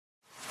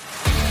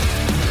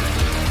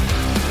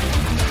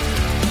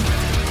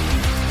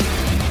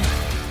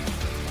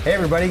Hey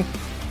everybody,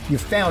 you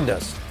found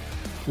us.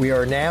 We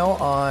are now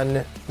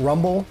on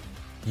Rumble,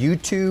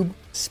 YouTube,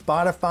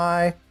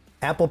 Spotify,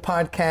 Apple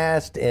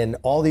Podcast, and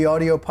all the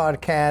audio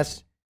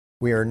podcasts.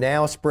 We are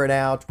now spread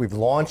out. We've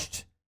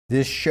launched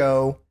this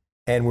show,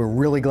 and we're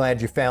really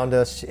glad you found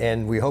us,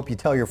 and we hope you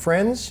tell your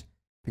friends,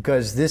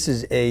 because this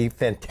is a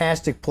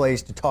fantastic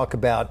place to talk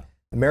about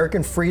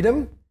American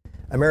freedom,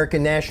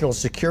 American national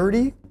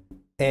security,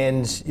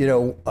 and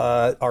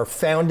our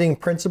founding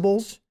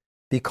principles,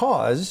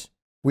 because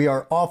we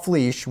are off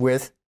leash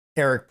with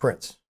Eric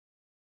Prince.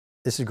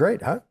 This is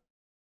great, huh?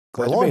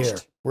 Glad We're to be launched.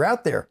 here. We're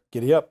out there.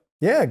 Giddy up.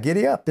 Yeah,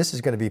 giddy up. This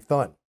is going to be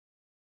fun.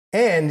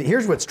 And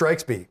here's what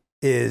strikes me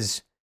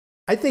is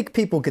I think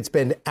people could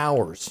spend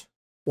hours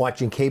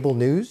watching cable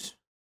news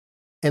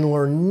and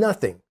learn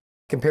nothing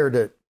compared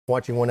to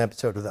watching one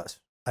episode with us.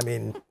 I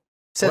mean,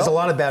 says a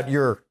lot about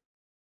your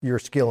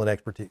skill and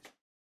expertise.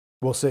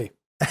 We'll see.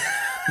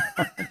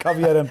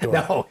 Caveat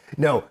emptor.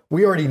 No,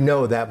 we already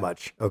know that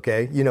much,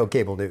 okay? You know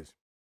cable news.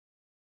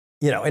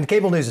 And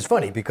cable news is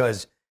funny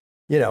because,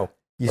 you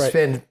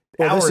spend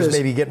hours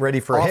maybe getting ready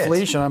for a hit. Off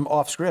leash and I'm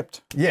off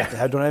script. Yeah.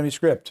 I don't have any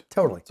script.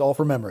 Totally. It's all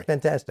from memory.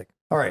 Fantastic.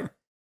 All right.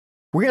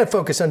 We're going to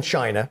focus on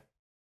China.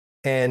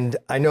 And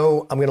I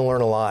know I'm going to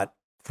learn a lot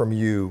from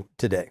you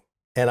today.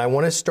 And I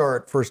want to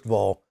start, first of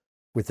all,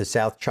 with the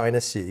South China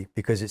Sea,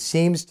 because it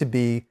seems to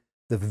be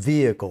the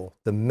vehicle,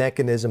 the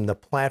mechanism, the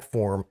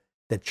platform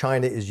that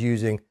China is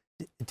using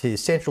to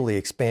essentially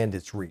expand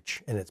its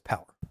reach and its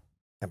power.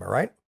 Am I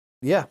right?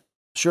 Yeah,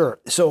 sure.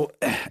 So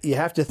you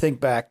have to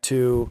think back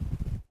to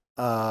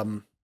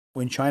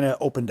when China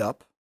opened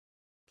up,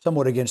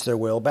 somewhat against their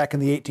will, back in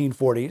the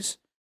 1840s,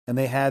 and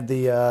they had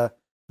the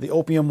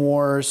Opium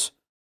Wars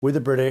with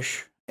the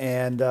British,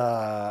 and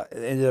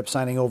ended up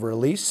signing over a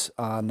lease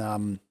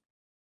on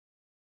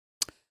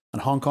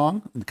Hong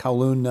Kong, the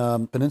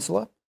Kowloon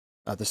Peninsula,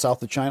 the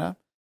south of China.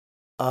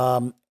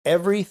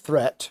 Every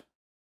threat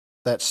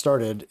that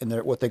started in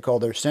what they call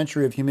their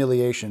century of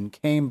humiliation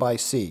came by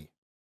sea.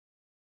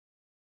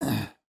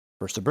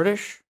 First the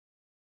British,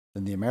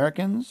 then the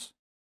Americans,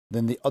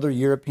 then the other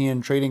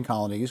European trading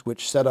colonies,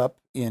 which set up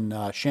in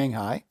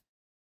Shanghai.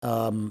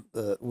 When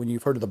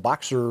you've heard of the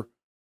Boxer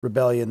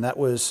Rebellion, that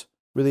was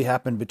really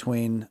happened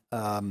between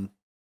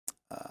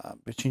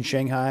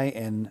Shanghai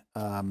and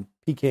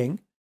Peking,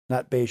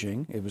 not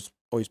Beijing. It was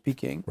always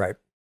Peking. Right.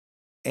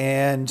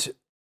 And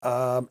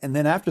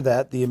then after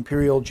that, the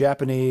Imperial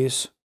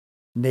Japanese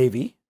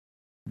Navy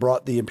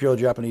brought the Imperial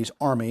Japanese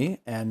Army,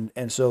 and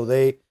so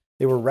they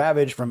were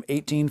ravaged from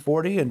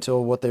 1840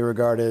 until what they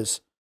regard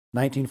as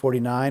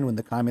 1949, when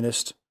the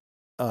communists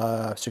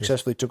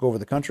successfully took over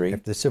the country.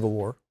 The Civil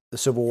War. The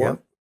Civil War.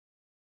 Yep.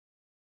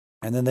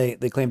 And then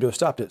they claim to have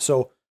stopped it.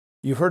 So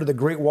you've heard of the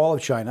Great Wall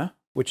of China,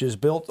 which is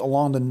built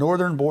along the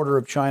northern border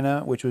of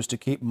China, which was to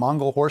keep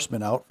Mongol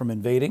horsemen out from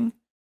invading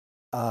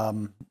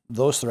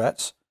those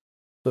threats.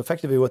 So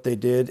effectively what they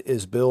did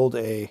is build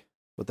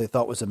what they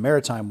thought was a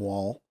maritime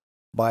wall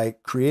by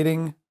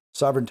creating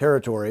sovereign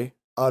territory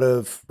out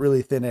of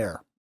really thin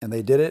air. And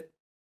they did it,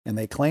 and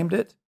they claimed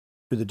it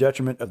to the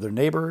detriment of their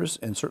neighbors,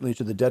 and certainly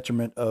to the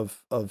detriment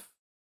of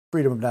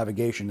freedom of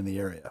navigation in the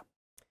area.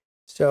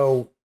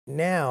 So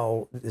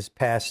now, this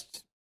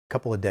past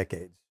couple of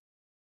decades,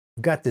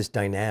 we've got this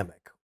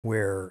dynamic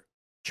where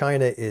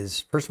China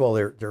is, first of all,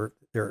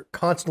 they're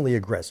constantly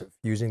aggressive,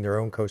 using their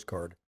own Coast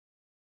Guard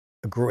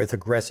with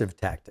aggressive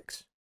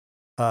tactics.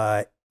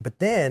 But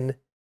then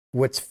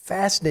what's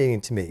fascinating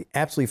to me,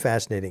 absolutely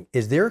fascinating,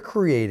 is they're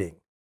creating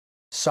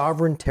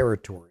sovereign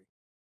territory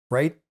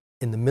right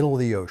in the middle of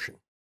the ocean,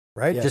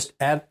 right? Yes. Just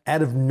out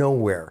of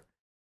nowhere.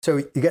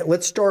 So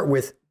let's start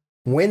with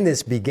when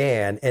this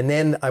began, and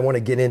then I want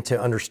to get into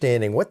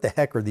understanding what the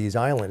heck are these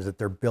islands that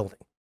they're building.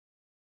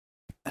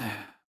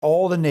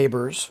 All the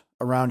neighbors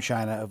around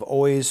China have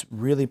always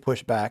really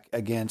pushed back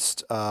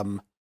against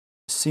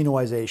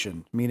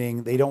Sinoization,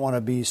 meaning they don't want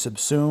to be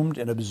subsumed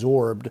and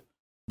absorbed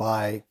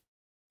by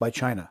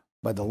China,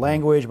 by the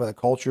language, by the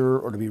culture,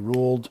 or to be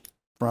ruled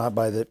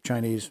by the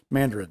Chinese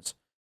mandarins.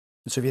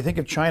 And so if you think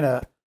of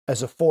China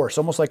as a force,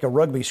 almost like a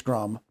rugby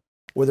scrum,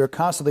 where they're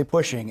constantly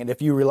pushing, and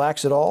if you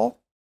relax at all,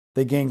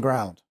 they gain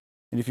ground.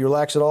 And if you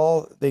relax at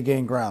all, they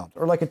gain ground.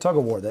 Or like a tug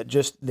of war,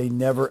 they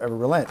never, ever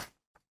relent.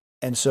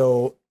 And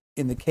so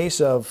in the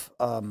case of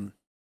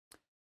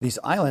these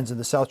islands in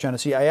the South China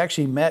Sea, I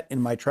actually met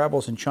in my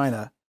travels in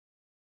China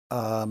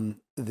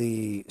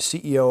the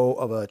CEO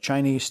of a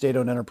Chinese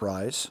state-owned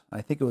enterprise.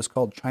 I think it was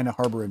called China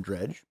Harbor and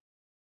Dredge.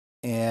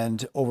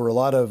 And over a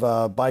lot of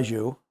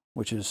baijiu,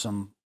 which is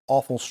some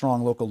awful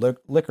strong local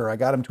liquor, I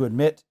got him to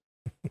admit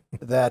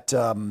that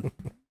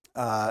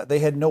they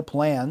had no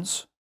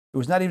plans. It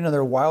was not even in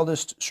their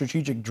wildest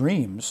strategic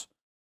dreams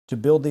to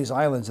build these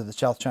islands in the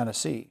South China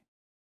Sea.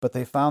 But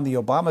they found the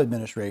Obama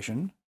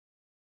administration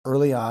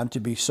early on to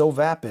be so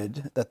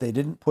vapid that they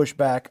didn't push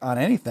back on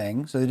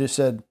anything. So they just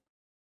said,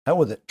 hell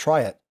with it,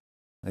 try it.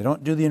 They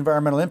don't do the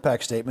environmental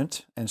impact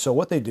statement. And so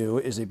what they do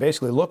is they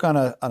basically look on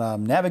a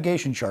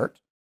navigation chart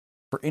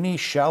for any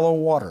shallow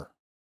water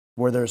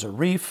where there's a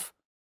reef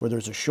where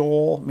there's a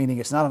shoal, meaning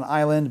it's not an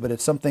island, but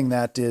it's something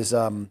that is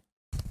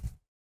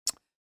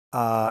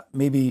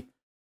maybe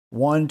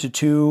 1 to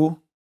 2,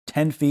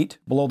 10 feet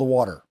below the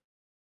water,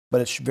 but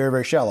it's very,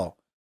 very shallow.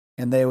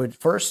 And they would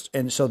first,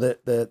 and so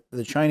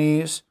the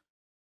Chinese,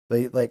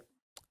 they like,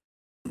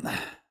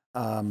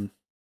 I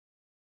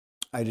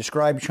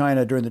described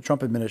China during the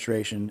Trump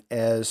administration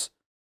as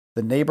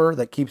the neighbor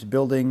that keeps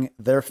building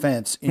their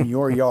fence in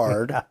your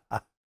yard,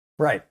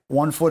 right,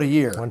 1 foot a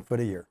year. 1 foot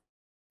a year.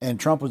 And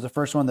Trump was the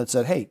first one that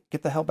said, "Hey,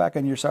 get the hell back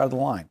on your side of the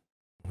line."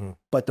 Mm-hmm.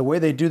 But the way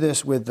they do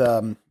this with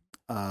the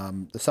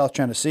South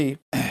China Sea,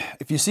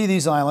 if you see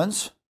these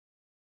islands,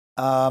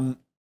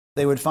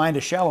 they would find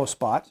a shallow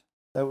spot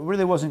that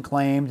really wasn't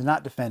claimed,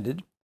 not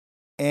defended,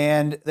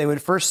 and they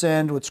would first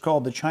send what's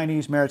called the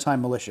Chinese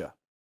Maritime Militia,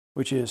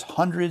 which is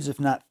hundreds, if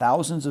not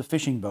thousands, of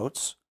fishing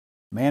boats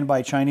manned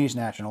by Chinese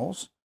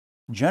nationals,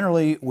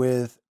 generally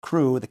with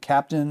crew, the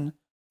captain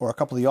or a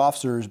couple of the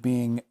officers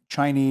being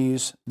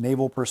Chinese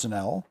naval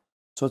personnel.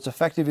 So it's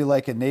effectively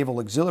like a naval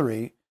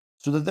auxiliary,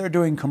 so that they're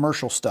doing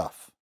commercial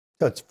stuff.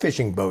 So it's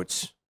fishing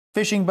boats.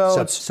 Fishing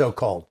boats.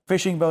 So-called.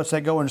 Fishing boats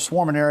that go and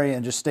swarm an area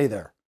and just stay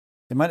there.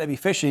 They might not be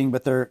fishing,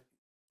 but they're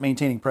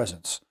maintaining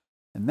presence.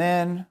 And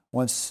then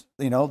once,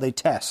 they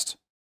test.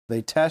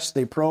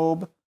 They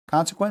probe.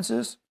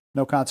 Consequences?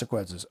 No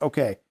consequences.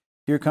 Okay,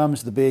 here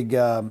comes the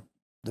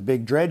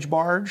big dredge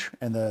barge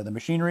and the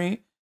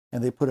machinery,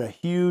 and they put a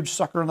huge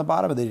sucker on the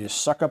bottom, and they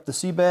just suck up the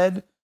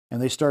seabed,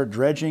 and they start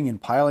dredging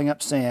and piling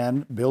up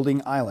sand,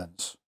 building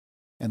islands.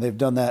 And they've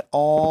done that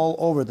all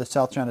over the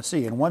South China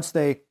Sea. And once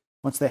they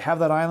have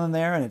that island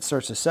there and it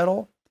starts to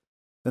settle,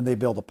 then they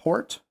build a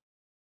port,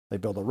 they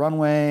build a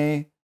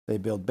runway, they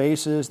build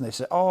bases, and they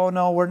say, "Oh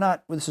no, we're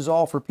not. This is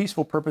all for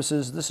peaceful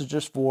purposes. This is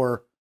just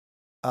for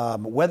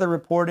weather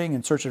reporting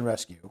and search and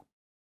rescue."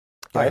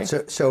 Okay? All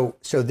right.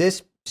 So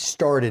this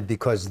started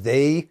because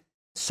they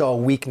saw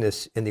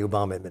weakness in the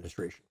Obama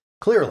administration.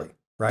 Clearly,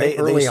 right?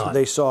 Early on.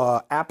 They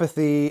saw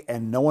apathy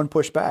and no one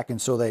pushed back.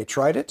 And so they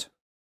tried it,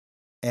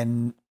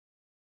 and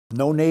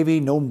no Navy,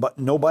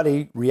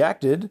 nobody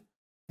reacted.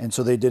 And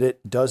so they did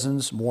it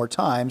dozens more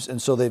times.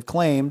 And so they've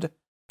claimed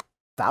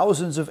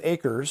thousands of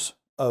acres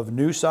of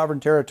new sovereign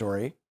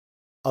territory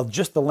of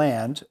just the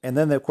land. And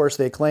then, of course,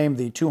 they claimed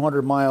the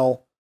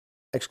 200-mile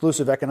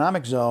exclusive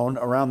economic zone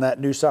around that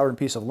new sovereign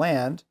piece of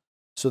land.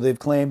 So they've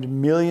claimed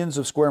millions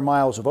of square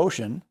miles of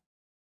ocean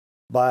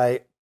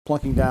by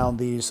plunking down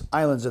these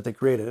islands that they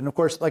created. And of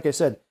course, like I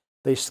said,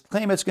 they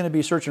claim it's going to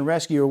be search and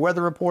rescue or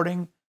weather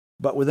reporting,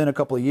 but within a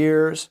couple of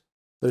years,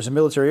 there's a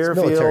military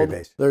airfield, military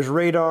base. There's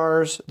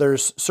radars,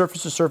 there's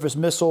surface-to-surface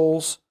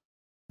missiles,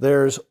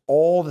 there's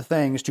all the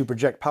things to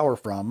project power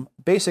from,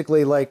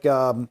 basically like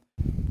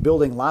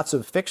building lots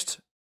of fixed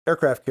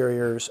aircraft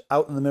carriers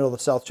out in the middle of the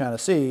South China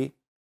Sea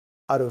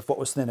out of what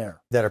was thin air.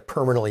 That are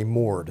permanently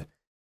moored.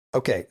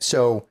 Okay,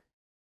 so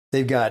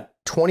they've got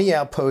 20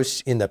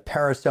 outposts in the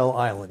Paracel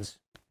Islands,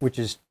 which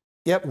is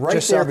right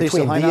just there southeast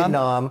of between Hainan.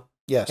 Vietnam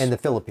Yes. and the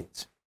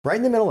Philippines. Right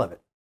in the middle of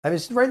it. I mean,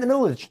 it's right in the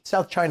middle of the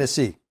South China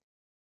Sea.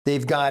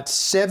 They've got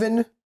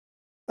 7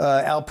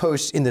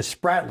 outposts in the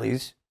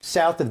Spratlys.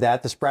 South of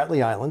that, the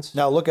Spratly Islands.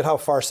 Now look at how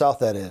far south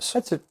that is.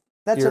 That's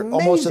You're amazing.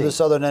 almost to the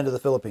southern end of the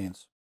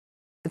Philippines.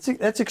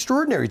 That's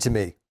extraordinary to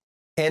me.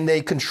 And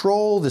they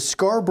control the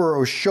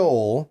Scarborough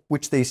Shoal,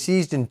 which they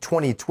seized in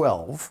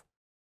 2012.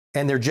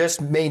 And they're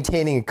just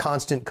maintaining a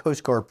constant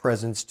Coast Guard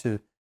presence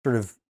to sort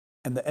of...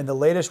 And the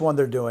latest one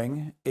they're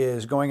doing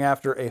is going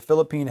after a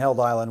Philippine-held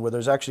island where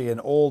there's actually an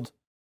old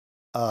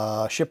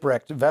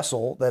shipwrecked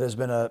vessel that has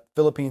been a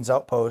Philippines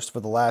outpost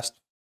for the last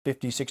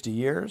 50, 60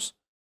 years.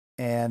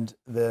 And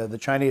the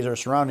Chinese are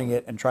surrounding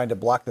it and trying to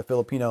block the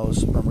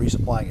Filipinos from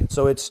resupplying it.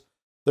 So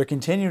they're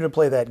continuing to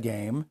play that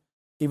game,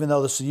 even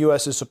though the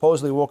U.S. is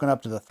supposedly woken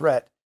up to the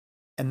threat.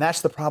 And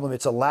that's the problem.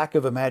 It's a lack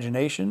of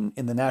imagination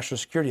in the national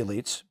security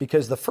elites,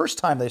 because the first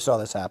time they saw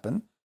this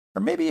happen,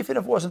 or maybe if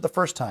it wasn't the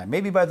first time,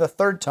 maybe by the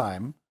third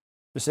time,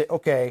 to say,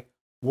 okay,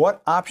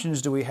 what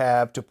options do we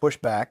have to push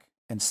back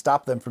and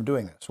stop them from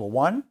doing this? Well,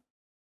 one,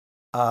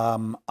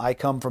 I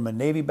come from a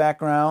Navy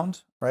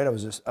background, right? I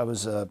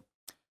was a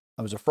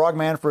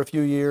frogman for a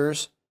few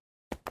years.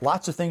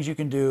 Lots of things you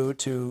can do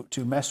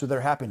to mess with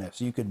their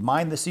happiness. You could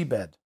mine the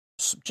seabed,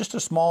 just a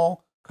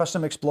small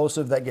custom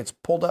explosive that gets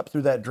pulled up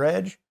through that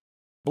dredge,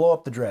 blow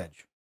up the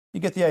dredge. You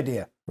get the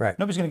idea. Right.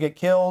 Nobody's going to get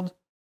killed,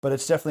 but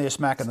it's definitely a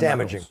smack in the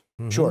damaging. knuckles.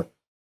 Mm-hmm. Sure.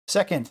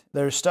 Second,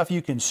 there's stuff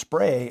you can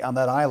spray on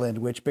that island,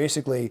 which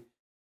basically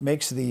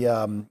makes the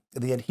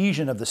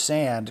adhesion of the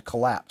sand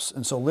collapse.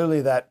 And so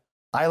literally that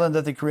island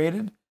that they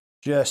created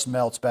just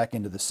melts back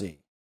into the sea.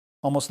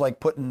 Almost like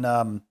putting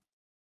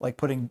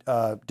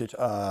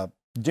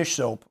dish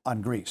soap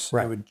on grease.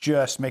 Right. It would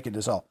just make it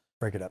dissolve.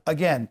 Break it up.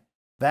 Again,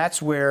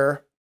 that's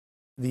where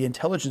the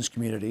intelligence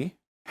community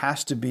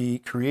has to be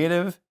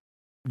creative,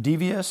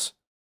 devious,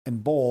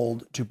 and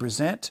bold to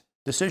present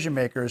decision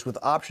makers with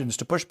options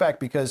to push back,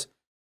 because,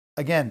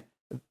 again,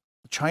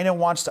 China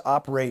wants to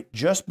operate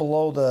just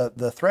below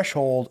the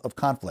threshold of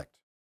conflict.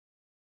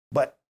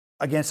 But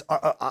against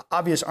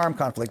obvious armed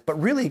conflict,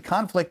 but really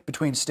conflict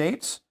between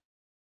states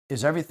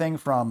is everything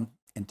from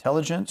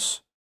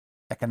intelligence,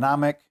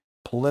 economic,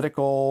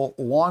 political,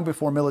 long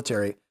before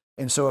military.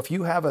 And so if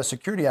you have a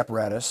security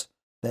apparatus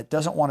that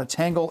doesn't want to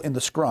tangle in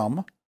the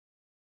scrum,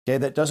 okay,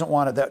 that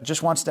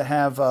just wants to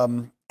have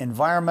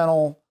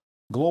environmental,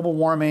 global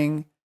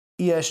warming,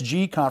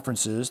 ESG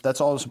conferences,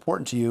 that's all that's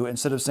important to you,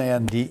 instead of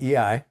saying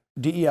DEI.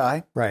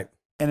 Right.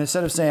 And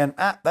instead of saying,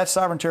 that's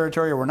sovereign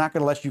territory, or we're not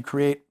going to let you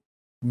create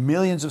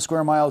millions of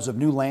square miles of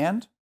new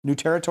land, new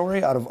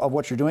territory out of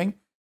what you're doing,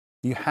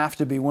 you have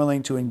to be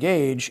willing to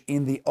engage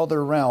in the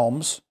other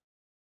realms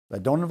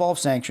that don't involve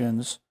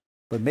sanctions,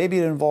 but maybe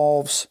it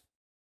involves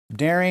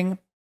daring,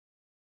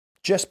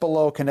 just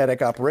below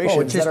kinetic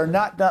operations that are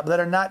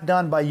not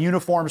done by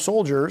uniformed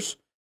soldiers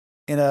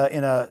in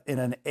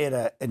an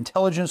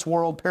intelligence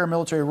world,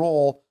 paramilitary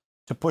role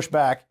to push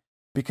back,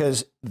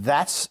 because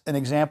that's an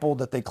example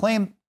that they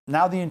claim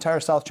now the entire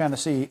South China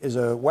Sea is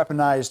a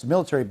weaponized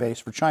military base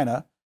for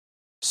China.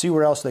 See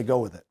where else they go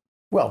with it.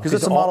 Well, because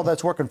it's a model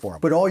that's working for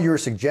them. But all you're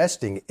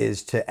suggesting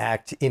is to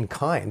act in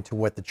kind to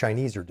what the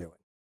Chinese are doing.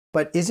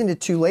 But isn't it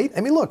too late?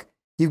 I mean, look,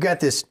 you've got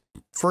this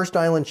first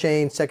island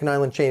chain, second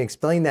island chain.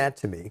 Explain that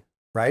to me,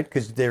 right?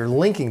 Because they're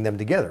linking them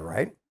together,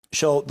 right?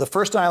 So the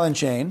first island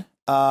chain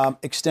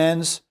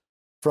extends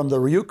from the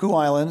Ryukyu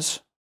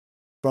Islands,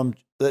 from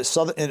the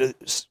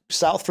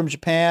south from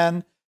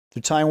Japan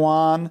to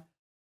Taiwan.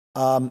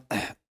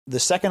 The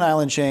second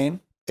island chain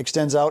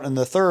extends out, and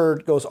the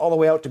third goes all the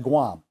way out to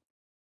Guam.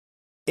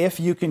 If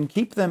you can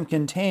keep them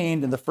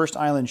contained in the first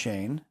island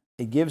chain,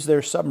 it gives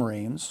their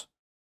submarines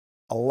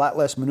a lot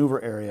less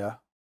maneuver area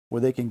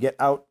where they can get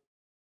out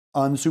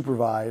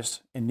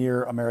unsupervised and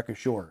near America's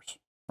shores,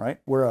 right?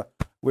 We're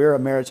a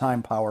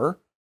maritime power.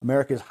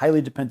 America is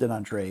highly dependent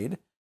on trade,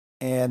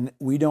 and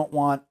we don't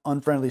want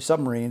unfriendly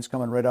submarines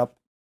coming right up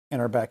in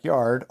our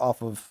backyard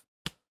off of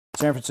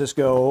San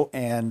Francisco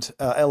and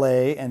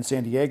LA and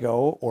San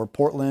Diego or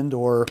Portland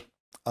or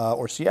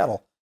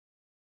Seattle,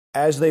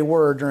 as they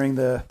were during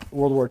the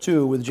World War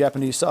II with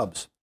Japanese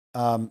subs.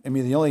 I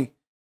mean, the only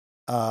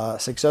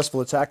successful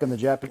attack on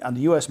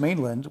the U.S.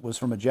 mainland was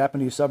from a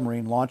Japanese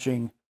submarine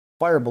launching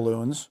fire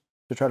balloons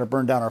to try to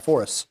burn down our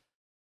forests.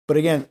 But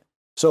again,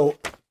 so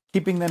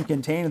keeping them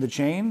contained in the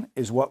chain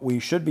is what we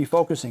should be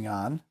focusing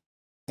on,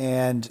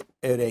 and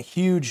at a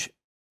huge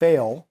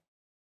fail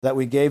that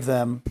we gave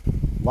them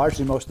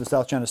largely most of the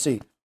South China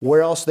Sea.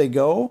 Where else they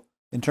go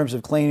in terms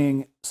of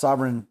claiming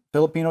sovereign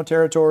Filipino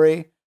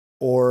territory,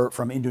 or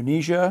from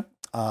Indonesia,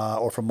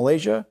 or from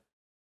Malaysia,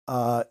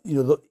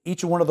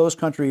 each one of those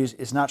countries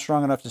is not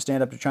strong enough to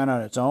stand up to China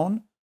on its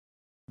own.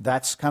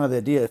 That's kind of the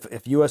idea.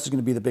 If U.S. is going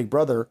to be the big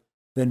brother,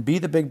 then be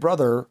the big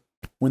brother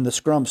when the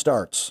scrum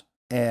starts.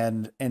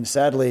 And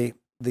sadly,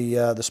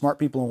 the smart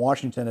people in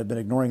Washington have been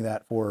ignoring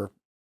that for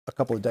a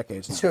couple of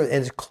decades now. So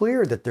it's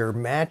clear that they're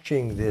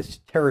matching this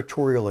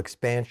territorial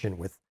expansion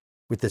with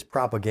this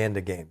propaganda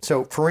game.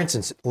 So, for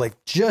instance,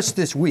 like just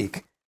this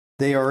week,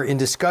 they are in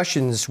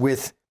discussions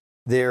with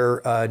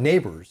their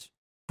neighbors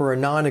for a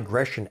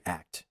non-aggression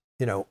act,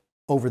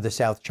 over the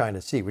South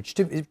China Sea, which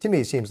to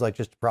me seems like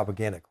just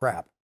propaganda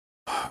crap.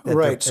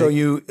 Right. So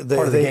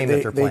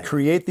they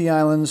create the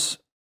islands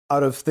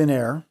out of thin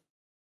air.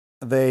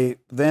 They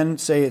then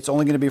say it's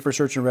only going to be for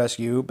search and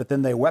rescue, but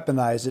then they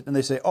weaponize it and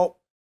they say, oh,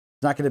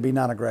 it's not going to be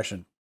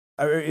non-aggression.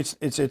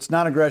 It's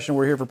non-aggression.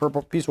 We're here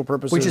for peaceful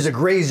purposes. Which is a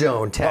gray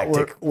zone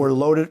tactic. We're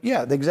loaded.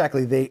 Yeah,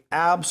 exactly. They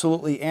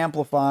absolutely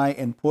amplify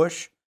and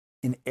push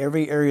in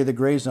every area of the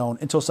gray zone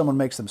until someone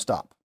makes them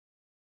stop.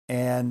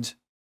 And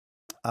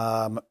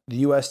the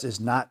U.S. does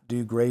not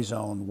do gray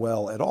zone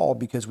well at all,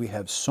 because we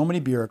have so many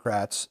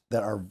bureaucrats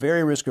that are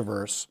very risk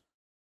averse,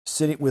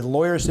 with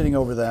lawyers sitting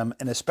over them,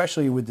 and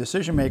especially with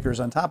decision makers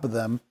on top of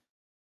them.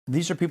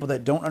 These are people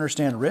that don't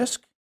understand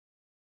risk.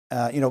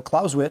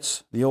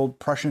 Clausewitz, the old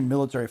Prussian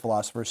military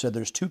philosopher, said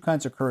there's two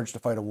kinds of courage to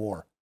fight a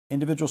war: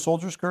 individual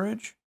soldiers'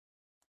 courage,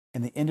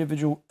 and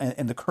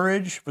the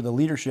courage for the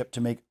leadership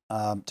to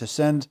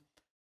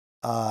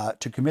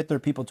commit their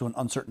people to an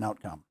uncertain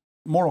outcome.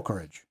 Moral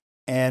courage.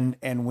 And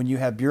when you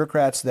have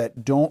bureaucrats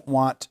that don't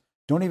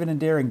even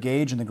dare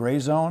engage in the gray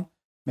zone,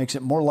 makes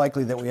it more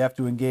likely that we have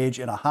to engage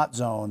in a hot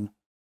zone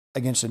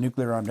against a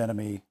nuclear armed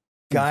enemy.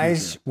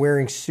 Guys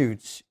wearing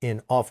suits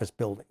in office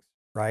buildings,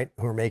 right,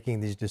 who are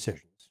making these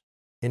decisions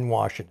in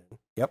Washington,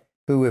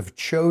 who have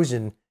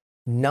chosen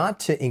not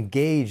to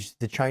engage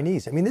the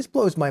Chinese. I mean, this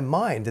blows my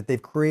mind that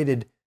they've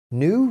created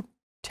new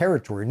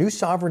territory, new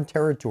sovereign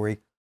territory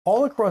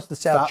all across the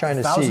South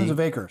China Sea. Thousands of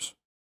acres.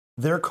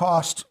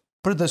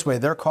 Put it this way,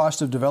 their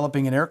cost of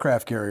developing an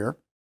aircraft carrier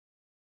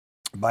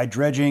by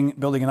dredging,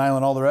 building an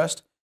island, all the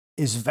rest,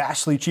 is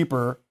vastly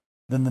cheaper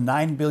than the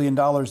 $9 billion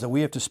that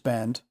we have to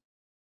spend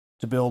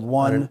to build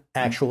one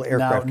actual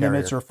aircraft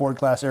carrier. Nimitz or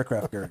Ford-class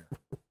aircraft carrier.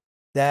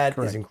 That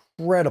is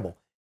incredible.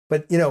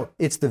 But,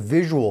 it's the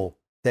visual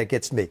that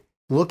gets me.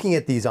 Looking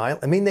at these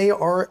islands, I mean, they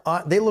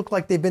look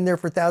like they've been there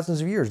for thousands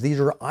of years. These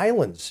are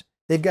islands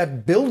they've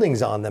got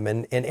buildings on them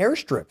and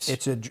airstrips.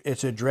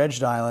 It's a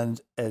dredged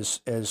island,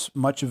 as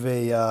much of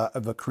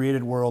a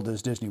created world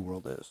as Disney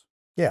World is.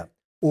 Yeah,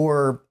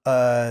 or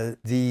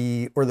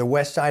the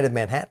west side of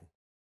Manhattan.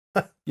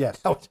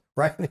 Yes,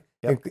 right.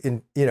 Yep.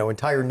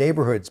 Entire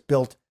neighborhoods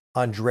built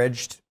on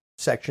dredged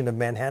section of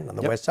Manhattan on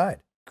the west side.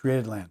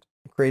 Created land.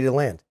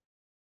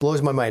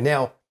 Blows my mind.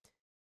 Now,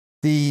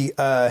 in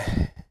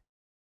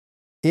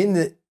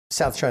the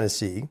South China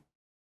Sea,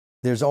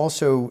 there's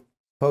also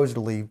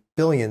supposedly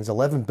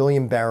 11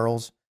 billion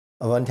barrels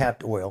of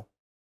untapped oil,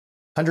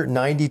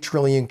 190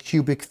 trillion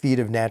cubic feet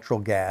of natural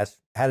gas.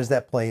 How does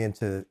that play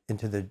into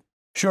the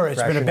Sure, it's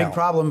rationale? been a big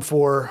problem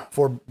for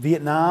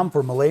Vietnam,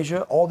 for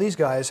Malaysia. All these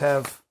guys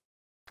have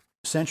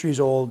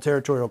centuries-old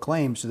territorial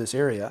claims to this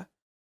area,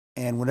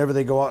 and whenever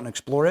they go out and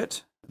explore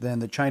it, then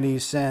the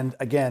Chinese send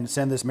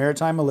this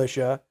maritime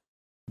militia,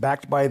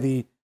 backed by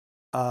the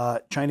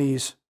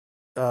Chinese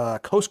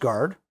Coast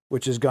Guard,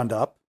 which is gunned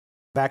up,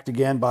 backed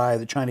again by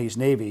the Chinese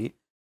Navy.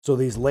 So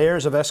these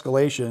layers of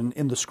escalation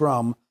in the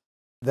scrum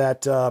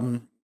that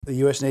the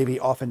U.S. Navy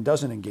often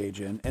doesn't engage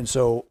in, and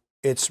so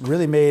it's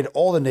really made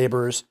all the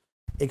neighbors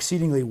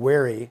exceedingly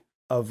wary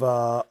of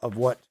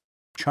what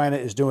China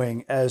is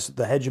doing as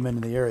the hegemon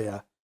in the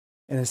area.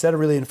 And instead of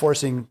really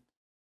enforcing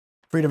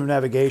freedom of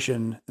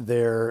navigation,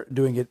 they're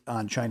doing it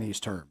on Chinese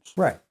terms.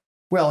 Right.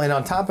 Well, and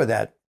on top of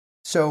that,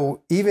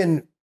 so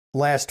even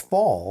last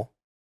fall,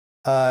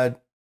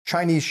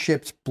 Chinese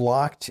ships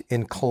blocked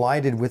and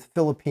collided with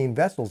Philippine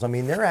vessels. I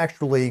mean, they're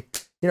actually,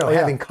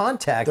 having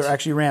contact. They're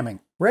actually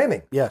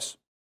ramming. Yes.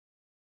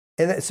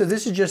 And so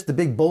this is just the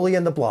big bully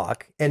in the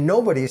block, and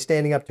nobody is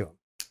standing up to him.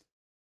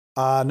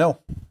 No,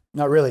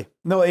 not really.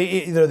 No,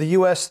 either the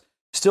U.S.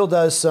 still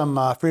does some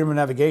freedom of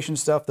navigation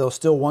stuff. They'll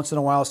still once in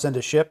a while send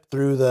a ship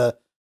through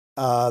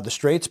the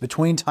straits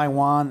between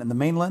Taiwan and the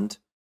mainland,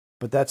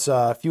 but that's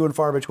few and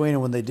far between.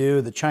 And when they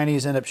do, the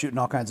Chinese end up shooting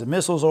all kinds of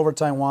missiles over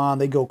Taiwan.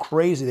 They go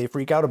crazy. They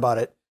freak out about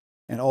it.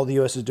 And all the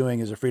U.S. is doing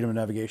is a freedom of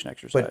navigation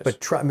exercise. But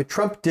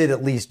Trump did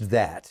at least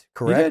that,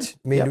 correct?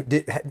 He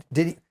did. I mean,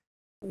 did he?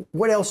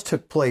 What else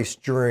took place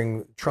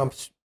during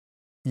Trump's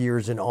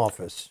years in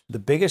office? The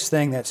biggest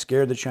thing that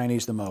scared the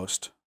Chinese the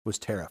most was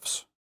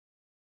tariffs.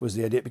 Was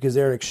the idea, because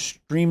they're an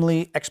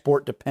extremely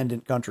export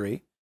dependent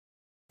country,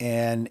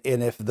 and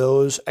if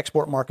those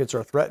export markets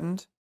are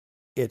threatened,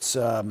 it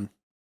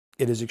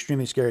is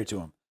extremely scary to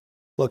them.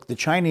 Look, the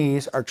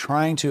Chinese are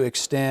trying to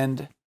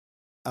extend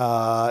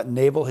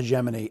naval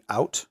hegemony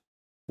out.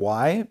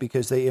 Why?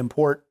 Because they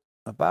import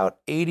about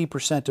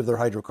 80% of their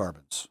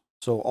hydrocarbons.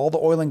 So all the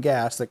oil and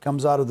gas that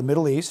comes out of the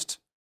Middle East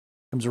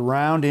comes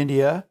around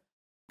India,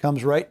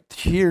 comes right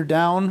here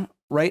down,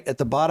 right at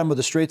the bottom of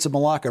the Straits of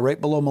Malacca, right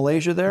below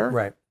Malaysia there.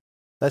 Right.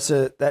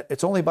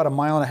 It's only about 1.5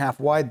 miles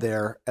wide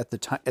there at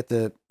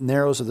the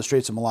narrows of the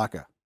Straits of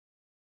Malacca.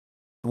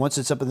 And once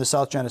it's up in the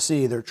South China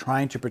Sea, they're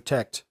trying to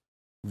protect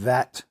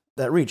that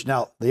reach.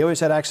 Now, they always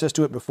had access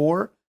to it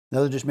before. Now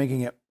they're just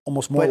making it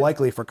almost more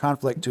likely for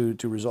conflict to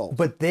result.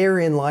 But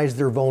therein lies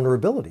their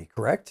vulnerability,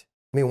 correct?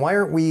 I mean, why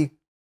aren't we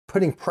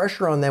putting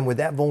pressure on them with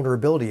that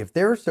vulnerability if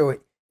they're so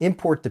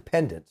import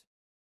dependent?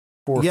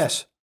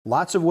 Yes,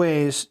 lots of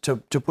ways to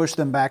push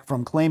them back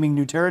from claiming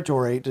new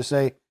territory to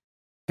say,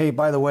 hey,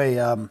 by the way,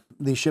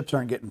 these ships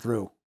aren't getting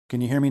through.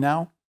 Can you hear me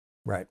now?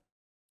 Right.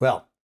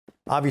 Well,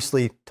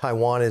 obviously,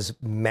 Taiwan is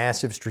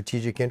massive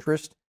strategic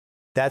interest.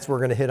 That's what we're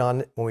going to hit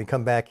on when we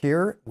come back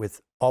here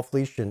with Off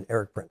Leash and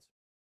Eric Prince.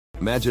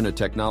 Imagine a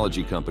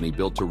technology company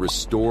built to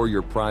restore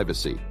your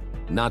privacy,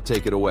 not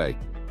take it away.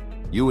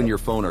 You and your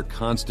phone are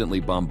constantly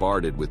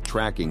bombarded with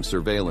tracking,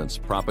 surveillance,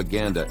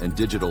 propaganda, and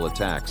digital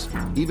attacks.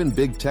 Even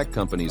big tech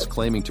companies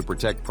claiming to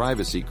protect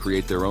privacy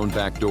create their own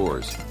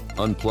backdoors.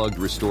 Unplugged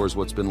restores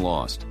what's been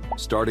lost,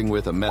 starting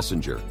with a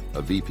messenger,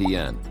 a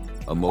VPN,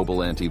 a mobile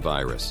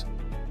antivirus.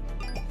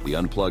 The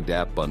Unplugged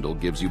app bundle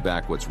gives you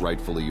back what's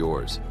rightfully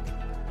yours.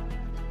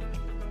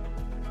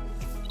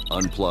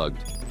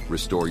 Unplugged.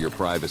 Restore your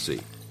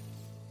privacy.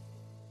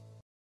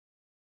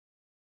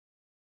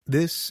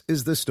 This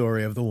is the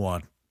story of the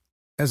one.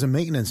 As a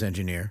maintenance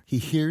engineer, he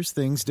hears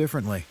things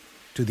differently.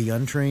 To the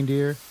untrained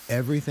ear,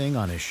 everything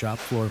on his shop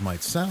floor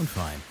might sound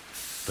fine,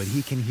 but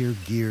he can hear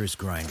gears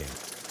grinding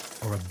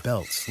or a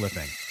belt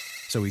slipping.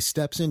 So he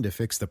steps in to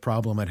fix the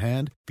problem at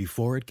hand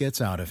before it gets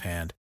out of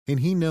hand.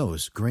 And he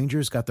knows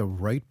Grainger's got the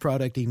right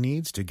product he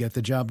needs to get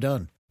the job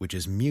done, which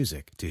is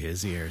music to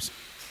his ears.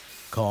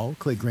 Call,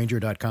 click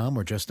Grainger.com,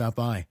 or just stop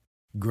by.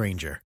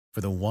 Grainger,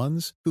 for the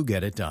ones who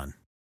get it done.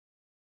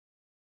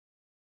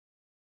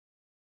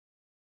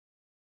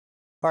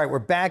 All right, we're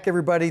back,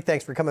 everybody.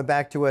 Thanks for coming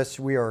back to us.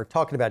 We are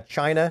talking about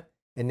China,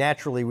 and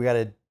naturally, we got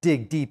to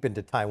dig deep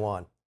into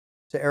Taiwan.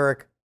 So,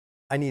 Eric,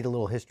 I need a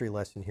little history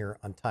lesson here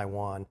on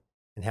Taiwan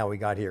and how we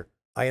got here.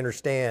 I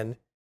understand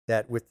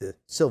that with the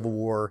Civil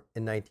War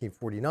in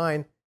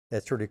 1949,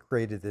 that sort of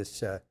created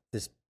this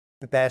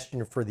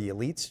bastion for the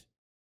elites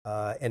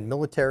and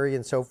military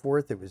and so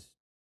forth. It was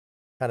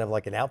kind of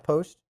like an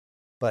outpost.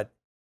 But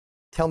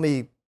tell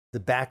me the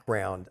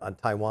background on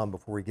Taiwan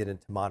before we get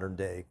into modern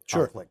day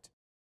conflict.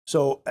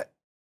 So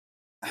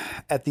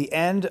at the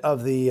end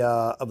of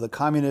the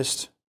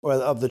communist or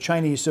of the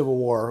Chinese Civil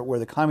War, where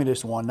the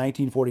communists won,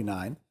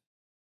 1949,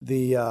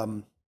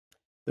 there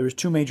was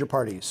two major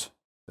parties: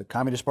 the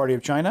Communist Party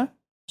of China,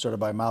 started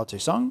by Mao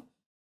Zedong,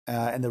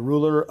 and the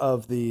ruler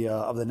of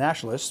the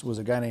nationalists was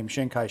a guy named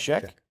Chiang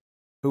Kai-shek,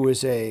 who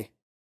was a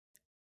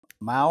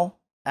Mao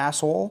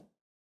asshole.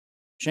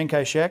 Chiang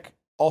Kai-shek,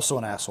 also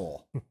an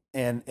asshole,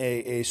 and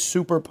a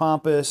super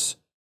pompous,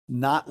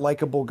 not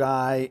likable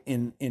guy.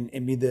 In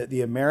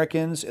the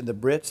Americans and the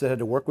Brits that had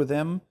to work with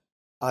him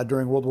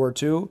during World War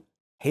II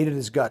hated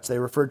his guts. They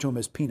referred to him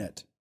as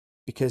Peanut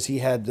because he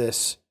had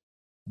this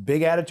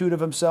big attitude of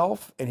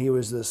himself, and he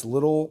was this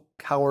little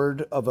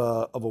coward of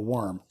a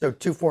worm. So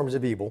two forms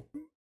of evil.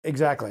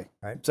 Exactly.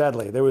 Right.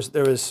 Sadly, there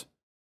was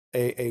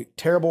a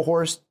terrible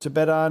horse to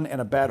bet on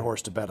and a bad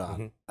horse to bet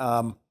on.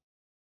 Mm-hmm.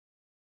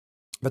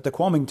 But the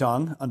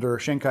Kuomintang under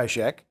Chiang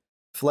Kai-shek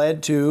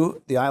fled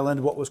to the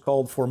island, what was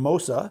called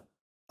Formosa,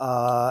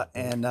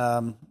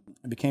 and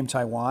became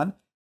Taiwan.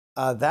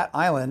 That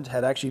island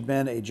had actually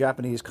been a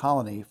Japanese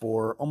colony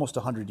for almost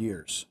 100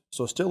 years.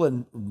 So still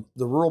in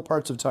the rural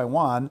parts of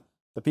Taiwan,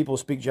 the people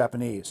speak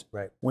Japanese.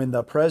 Right. When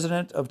the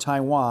president of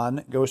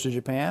Taiwan goes to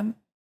Japan,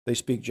 they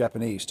speak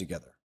Japanese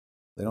together.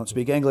 They don't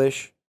speak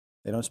English.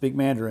 They don't speak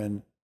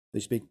Mandarin. They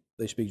speak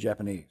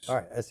Japanese. All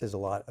right. That says a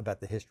lot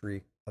about the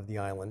history of the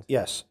island.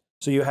 Yes.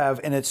 So you have,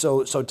 and it's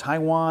so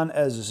Taiwan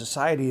as a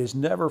society is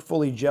never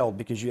fully gelled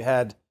because you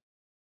had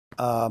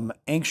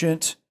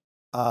ancient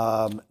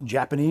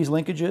Japanese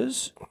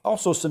linkages,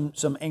 also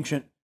some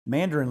ancient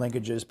Mandarin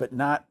linkages, but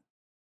not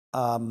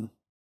from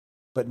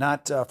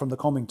the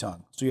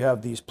Kuomintang. So you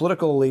have these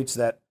political elites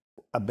that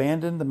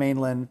abandon the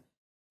mainland,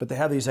 but they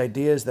have these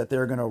ideas that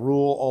they're going to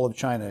rule all of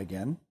China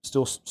again,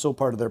 still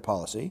part of their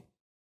policy.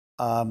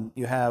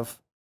 You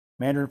have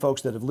Mandarin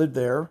folks that have lived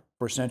there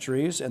for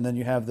centuries, and then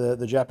you have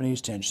the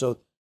Japanese tinge. So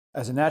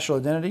as a national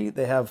identity,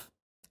 they have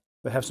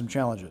some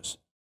challenges.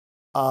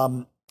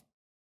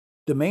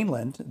 The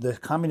mainland, the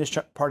Communist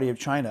Party of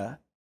China,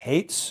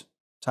 hates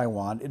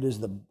Taiwan. It is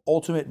the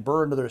ultimate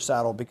burr under their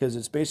saddle because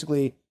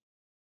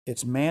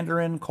it's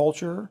Mandarin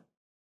culture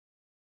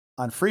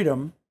on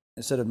freedom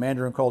instead of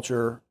Mandarin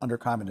culture under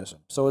communism.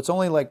 So it's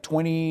only like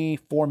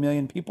 24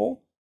 million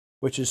people,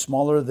 which is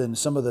smaller than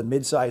some of the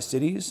mid-sized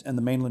cities in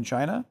the mainland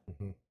China,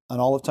 on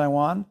all of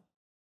Taiwan.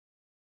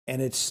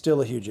 And it's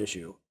still a huge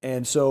issue.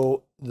 And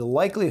so the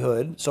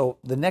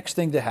next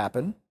thing to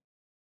happen,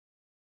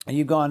 and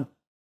you've gone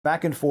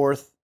back and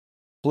forth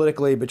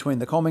politically between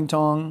the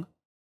Kuomintang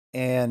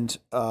and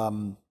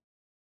now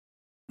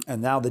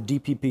the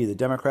DPP, the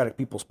Democratic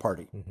People's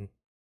Party.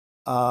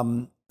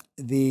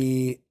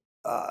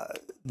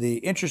 The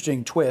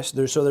interesting twist,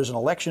 there's an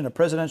election, a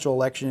presidential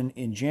election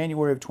in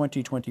January of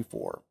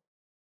 2024.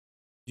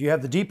 You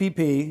have the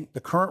DPP, the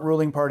current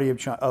ruling party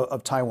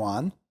of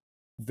Taiwan,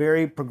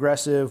 very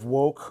progressive,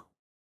 woke,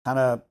 kind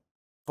of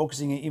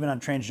focusing even on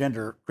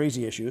transgender,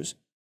 crazy issues.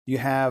 You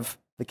have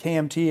the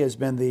KMT has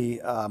been the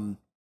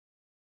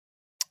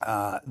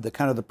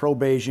kind of the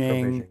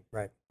pro-Beijing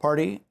right.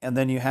 party, and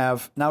then you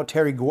have now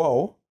Terry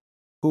Guo,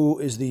 who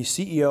is the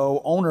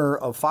CEO, owner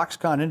of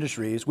Foxconn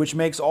Industries, which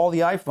makes all the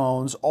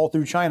iPhones all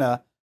through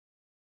China,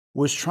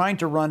 was trying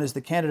to run as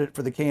the candidate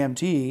for the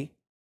KMT,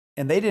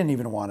 and they didn't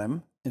even want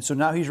him. And so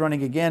now he's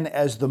running again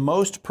as the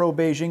most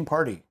pro-Beijing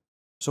party.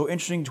 So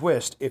interesting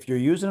twist. If you're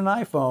using an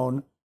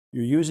iPhone,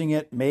 you're using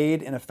it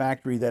made in a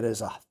factory that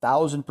is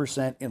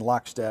 1,000% in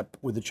lockstep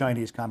with the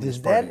Chinese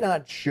Communist Party. Does that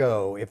not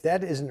show, if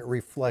that isn't a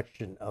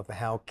reflection of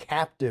how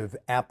captive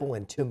Apple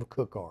and Tim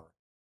Cook are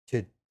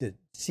to the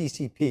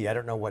CCP, I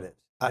don't know what is.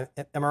 Am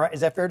I right?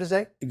 Is that fair to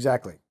say?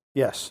 Exactly.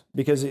 Yes.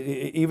 Because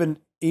even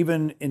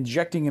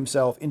injecting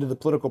himself into the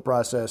political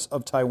process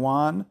of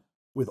Taiwan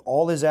with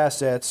all his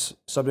assets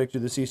subject to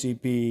the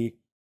CCP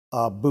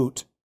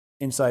boot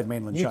inside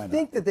mainland China. You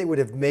think that they would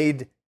have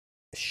made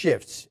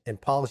shifts and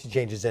policy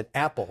changes at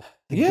Apple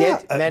to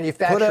get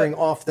manufacturing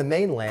off the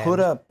mainland? Put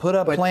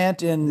a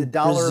plant in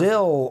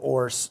Brazil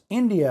or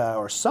India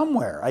or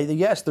somewhere.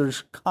 Yes, they're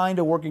kind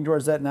of working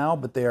towards that now,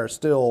 but they are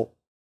still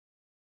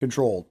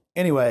controlled.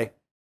 Anyway,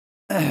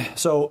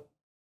 so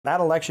that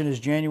election is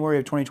January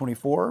of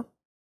 2024.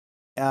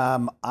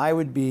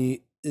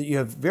 You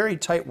have very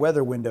tight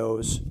weather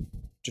windows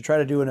to try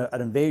to do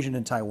an invasion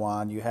in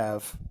Taiwan. You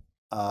have,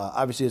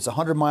 obviously, it's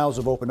 100 miles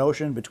of open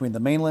ocean between the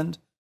mainland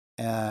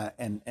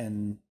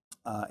and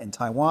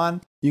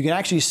Taiwan. You can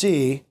actually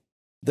see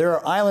there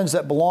are islands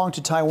that belong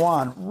to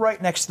Taiwan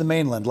right next to the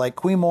mainland, like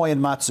Quemoy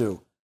and Matsu.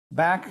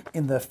 Back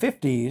in the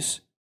 50s,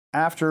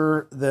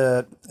 after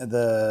the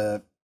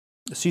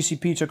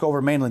CCP took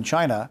over mainland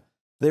China,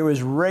 there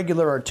was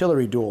regular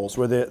artillery duels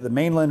where the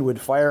mainland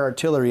would fire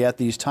artillery at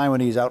these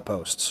Taiwanese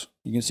outposts.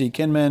 You can see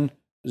Kinmen,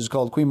 this is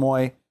called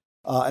Quemoy,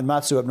 and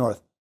Matsu up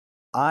north.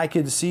 I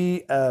could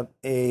see a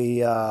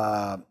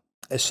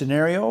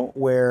scenario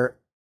where,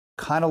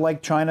 kind of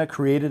like China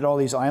created all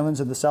these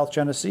islands in the South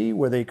China Sea,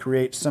 where they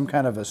create some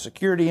kind of a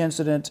security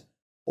incident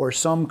or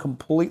some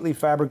completely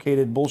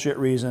fabricated bullshit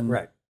reason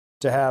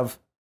to have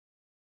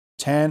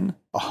 10,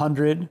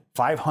 100,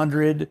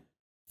 500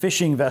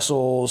 fishing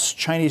vessels,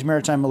 Chinese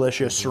maritime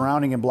militia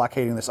surrounding and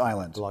blockading this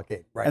island.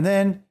 Blockade, right.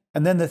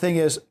 And then the thing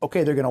is,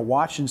 okay, they're going to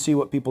watch and see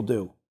what people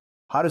do.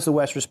 How does the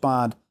West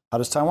respond? How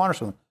does Taiwan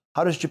respond?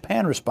 How does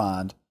Japan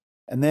respond?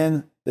 And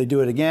then they do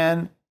it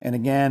again and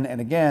again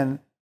and again,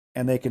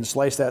 and they can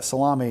slice that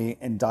salami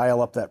and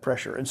dial up that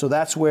pressure. And so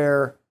that's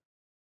where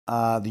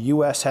the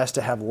U.S. has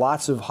to have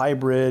lots of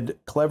hybrid,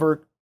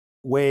 clever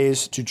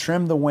ways to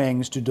trim the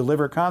wings to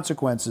deliver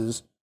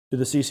consequences to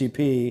the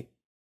CCP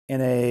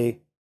in a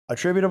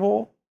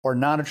attributable or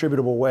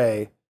non-attributable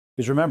way.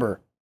 Because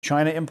remember,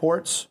 China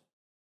imports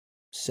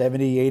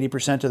 70,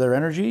 80% of their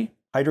energy,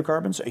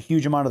 hydrocarbons, a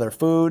huge amount of their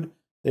food.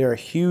 They are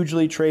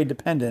hugely trade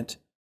dependent,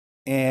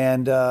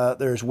 and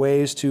there's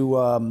ways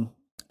to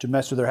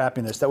mess with their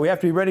happiness that we have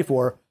to be ready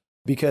for,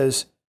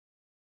 because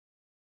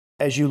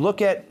as you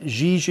look at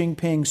Xi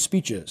Jinping's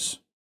speeches,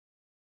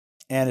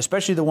 and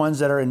especially the ones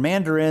that are in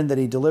Mandarin that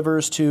he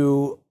delivers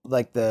to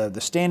like the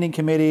Standing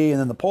Committee and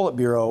then the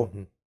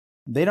Politburo,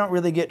 they don't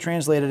really get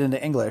translated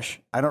into English.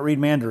 I don't read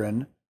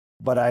Mandarin,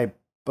 but I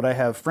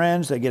have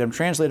friends that get them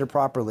translated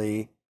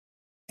properly,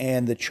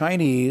 and the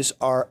Chinese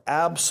are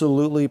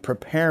absolutely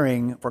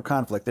preparing for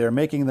conflict. They're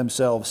making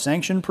themselves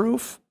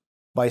sanction-proof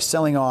by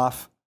selling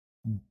off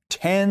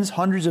tens,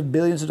 hundreds of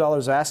billions of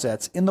dollars of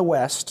assets in the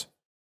West,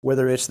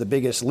 whether it's the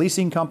biggest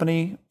leasing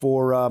company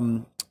for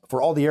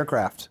all the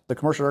aircraft, the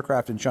commercial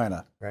aircraft in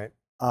China, right?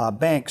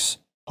 Banks,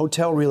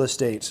 hotel real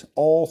estate,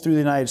 all through the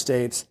United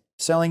States,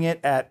 selling it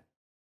at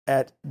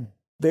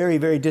very,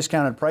 very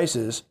discounted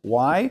prices.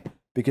 Why?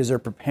 Because they're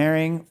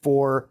preparing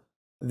for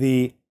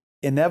the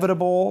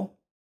inevitable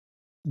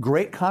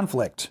great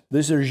conflict.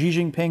 These are Xi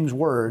Jinping's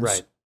words,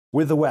 right,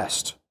 with the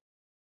West.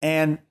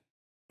 And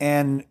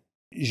Xi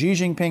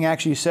Jinping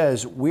actually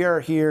says, we are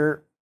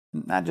here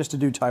not just to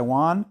do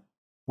Taiwan,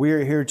 we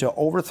are here to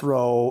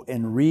overthrow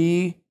and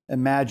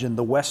reimagine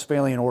the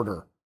Westphalian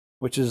order,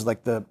 which is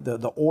like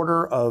the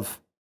order of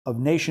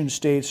nation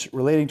states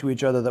relating to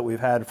each other that we've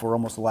had for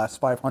almost the last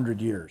 500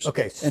 years.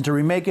 Okay. And to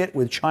remake it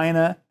with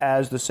China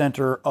as the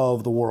center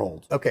of the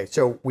world. Okay,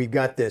 so we've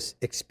got this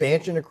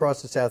expansion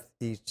across the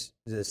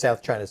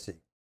South China Sea.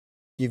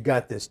 You've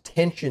got this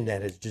tension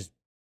that has just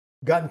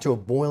gotten to a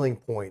boiling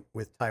point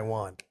with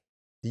Taiwan.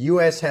 The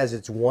U.S. has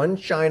its one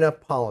China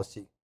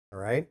policy, all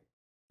right?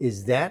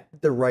 Is that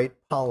the right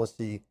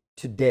policy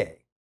today?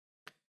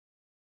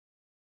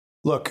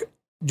 Look,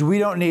 we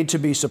don't need to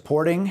be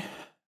supporting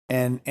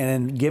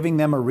and giving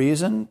them a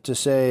reason to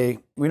say,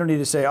 we don't need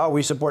to say, oh,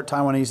 we support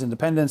Taiwanese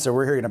independence, or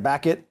we're here to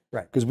back it.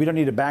 Right. Because we don't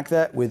need to back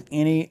that with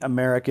any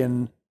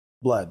American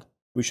blood.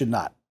 We should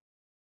not.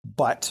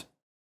 But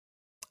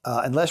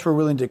unless we're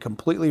willing to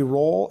completely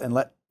roll and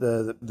let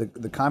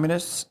the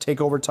communists take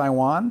over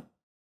Taiwan,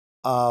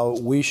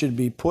 we should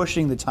be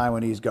pushing the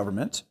Taiwanese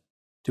government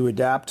to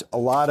adapt a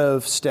lot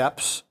of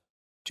steps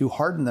to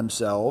harden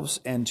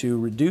themselves and to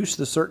reduce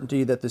the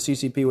certainty that the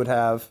CCP would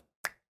have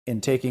in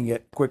taking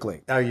it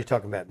quickly. Now you're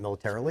talking about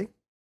militarily?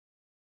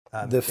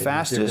 The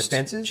fastest,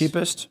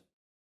 cheapest.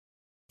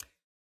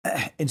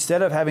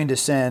 Instead of having to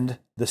send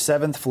the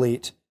 7th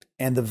Fleet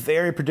and the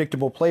very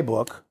predictable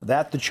playbook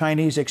that the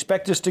Chinese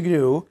expect us to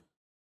do,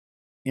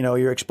 you know,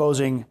 you're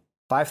exposing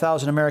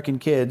 5,000 American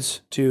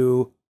kids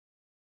to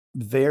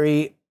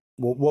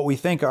what we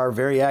think are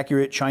very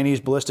accurate Chinese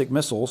ballistic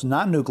missiles,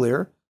 not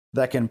nuclear,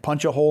 that can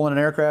punch a hole in an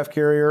aircraft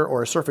carrier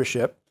or a surface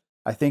ship.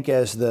 I think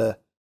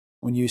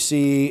when you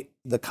see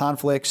the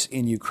conflicts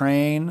in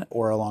Ukraine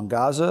or along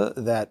Gaza,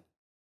 that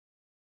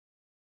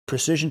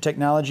precision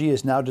technology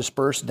is now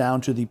dispersed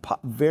down to the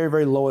very,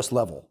 very lowest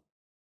level,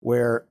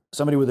 where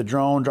somebody with a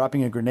drone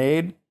dropping a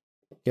grenade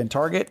can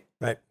target.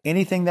 Right.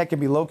 Anything that can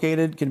be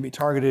located can be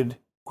targeted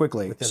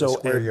quickly. Within so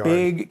a a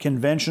big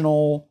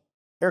conventional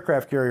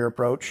aircraft carrier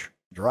approach,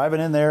 driving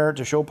in there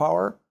to show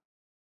power,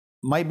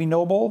 might be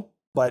noble,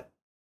 but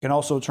can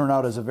also turn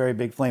out as a very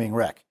big flaming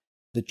wreck.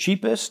 The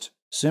cheapest,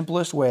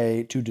 simplest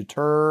way to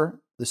deter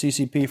the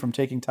CCP from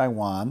taking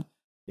Taiwan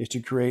is to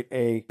create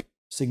a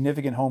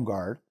significant home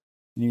guard.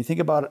 And you think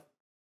about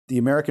the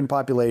American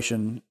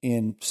population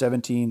in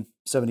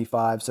 1775,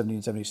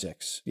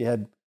 1776. You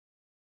had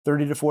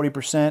 30 to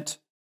 40%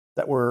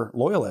 that were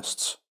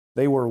loyalists.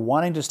 They were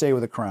wanting to stay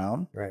with the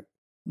crown. Right.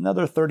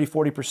 Another 30,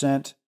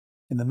 40%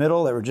 in the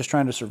middle that were just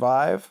trying to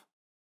survive.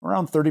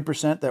 Around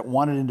 30% that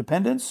wanted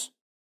independence.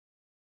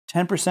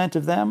 10%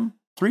 of them,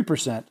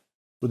 3%,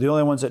 were the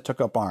only ones that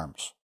took up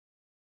arms.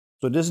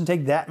 So it doesn't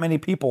take that many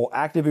people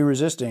actively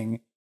resisting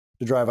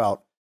to drive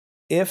out.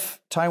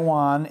 If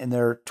Taiwan and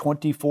their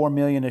 24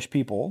 million-ish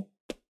people,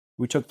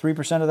 we took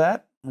 3% of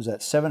that, was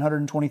that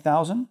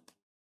 720,000?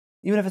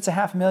 Even if it's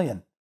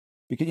 500,000.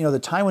 Because, you know, the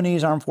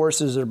Taiwanese armed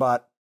forces are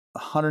about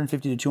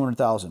 150 to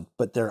 200,000,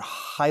 but they're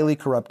highly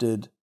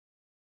corrupted,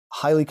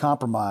 highly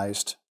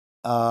compromised,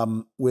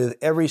 with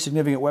every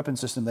significant weapon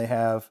system they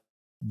have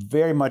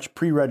very much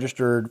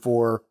pre-registered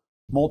for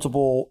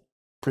multiple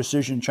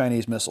precision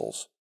Chinese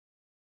missiles.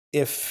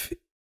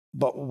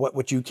 But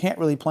what you can't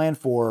really plan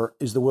for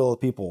is the will of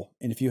the people.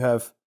 And if you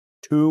have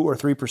 2 or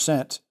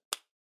 3%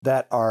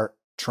 that are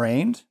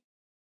trained,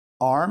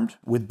 armed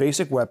with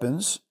basic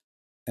weapons,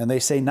 and they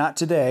say not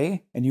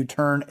today, and you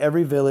turn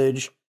every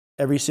village,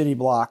 every city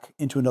block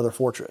into another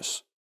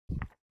fortress.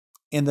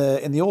 In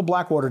the old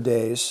Blackwater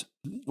days,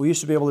 we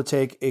used to be able to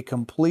take a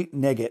complete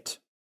negate,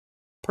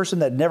 person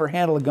that never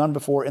handled a gun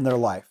before in their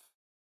life,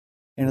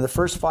 and in the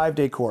first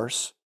 5-day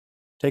course,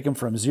 take them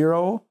from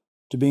 0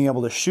 to being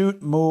able to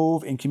shoot,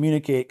 move, and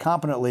communicate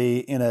competently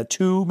in a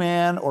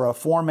 2-man or a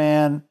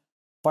 4-man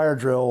fire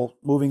drill,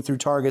 moving through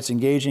targets,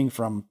 engaging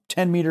from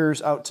 10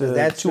 meters out to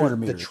 200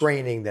 meters. The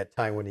training that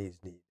Taiwanese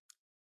need.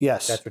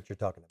 Yes. That's what you're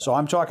talking about. So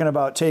I'm talking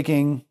about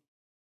taking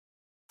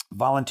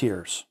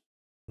volunteers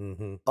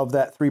of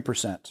that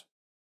 3%,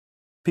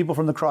 people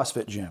from the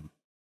CrossFit gym,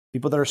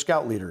 people that are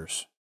scout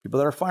leaders, people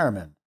that are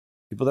firemen,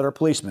 people that are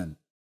policemen,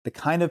 the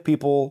kind of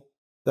people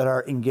that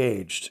are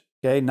engaged,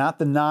 okay? Not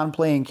the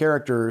non-playing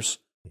characters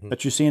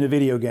that you see in a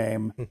video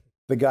game,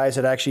 the guys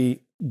that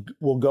actually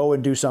will go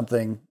and do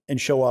something and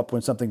show up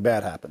when something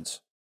bad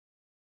happens.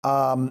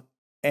 And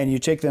you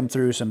take them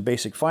through some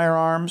basic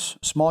firearms,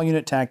 small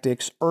unit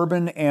tactics,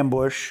 urban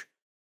ambush.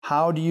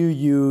 How do you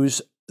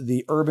use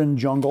the urban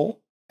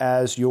jungle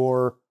as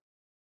your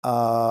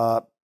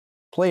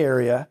play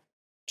area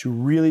to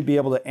really be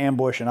able to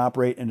ambush and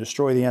operate and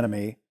destroy the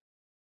enemy?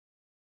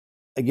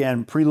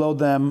 Again, preload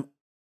them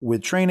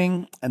with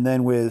training and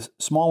then with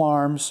small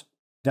arms,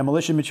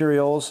 demolition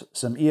materials,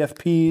 some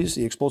EFPs,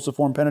 the explosive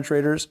form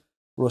penetrators,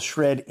 will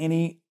shred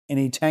any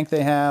tank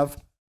they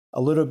have, a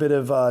little bit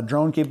of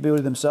drone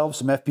capability themselves,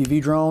 some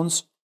FPV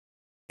drones,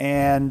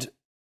 and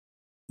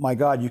my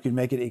God, you can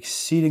make it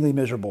exceedingly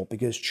miserable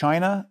because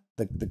China,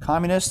 the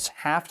communists,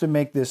 have to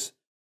make this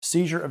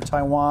seizure of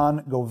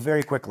Taiwan go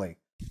very quickly.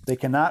 They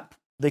cannot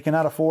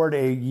afford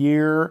a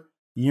year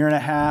and a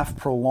half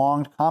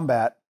prolonged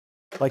combat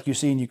like you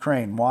see in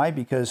Ukraine. Why?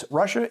 Because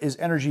Russia is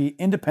energy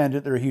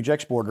independent. They're a huge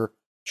exporter.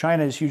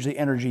 China is hugely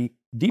energy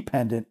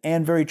dependent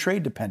and very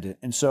trade dependent.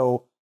 And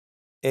so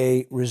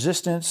a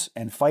resistance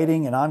and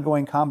fighting and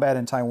ongoing combat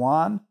in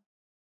Taiwan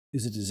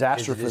is a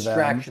disaster for them. It's a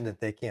distraction that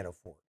they can't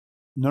afford.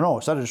 No,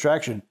 it's not a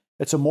distraction.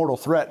 It's a mortal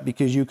threat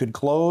because you could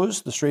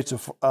close the Straits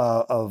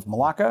of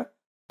Malacca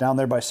down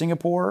there by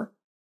Singapore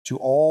to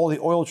all the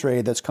oil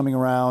trade that's coming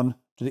around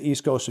to the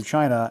east coast of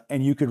China,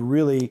 and you could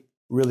really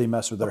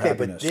mess with their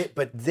happiness.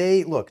 But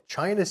look,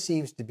 China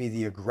seems to be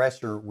the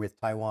aggressor with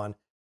Taiwan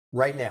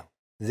right now.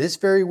 This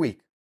very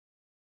week,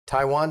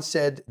 Taiwan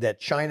said that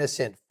China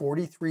sent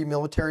 43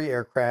 military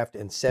aircraft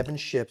and 7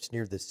 ships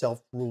near the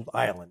self-ruled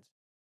islands.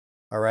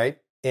 All right?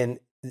 And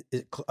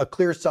a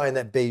clear sign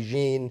that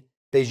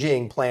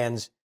Beijing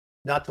plans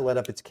not to let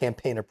up its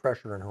campaign of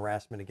pressure and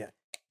harassment again.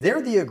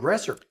 They're the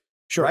aggressor.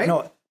 Sure. Right?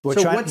 No,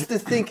 so what's the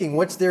thinking?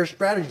 What's their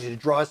strategy to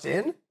draw us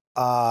in?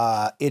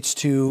 It's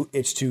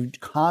to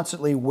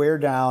constantly wear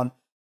down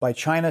by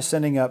China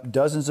sending up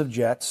dozens of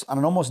jets on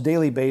an almost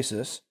daily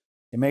basis.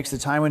 It makes the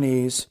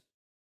Taiwanese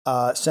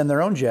send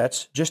their own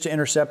jets just to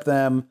intercept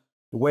them,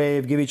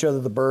 wave, give each other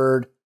the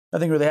bird.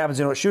 Nothing really happens.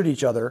 They don't shoot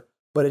each other,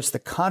 but it's the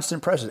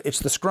constant presence. It's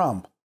the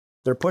scrum.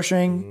 They're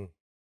pushing.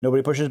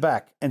 Nobody pushes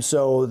back. And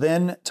so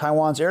then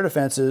Taiwan's air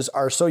defenses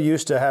are so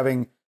used to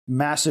having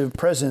massive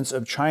presence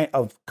of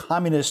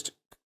communist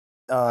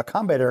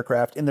combat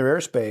aircraft in their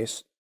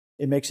airspace,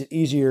 it makes it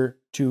easier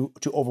to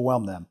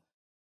overwhelm them.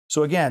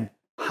 So again,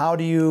 how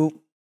do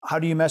you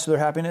mess with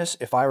their happiness?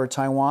 If I were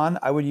Taiwan,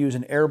 I would use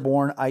an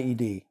airborne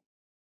IED,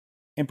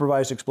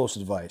 improvised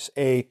explosive device,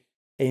 a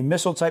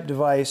missile type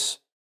device,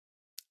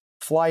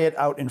 fly it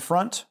out in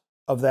front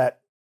of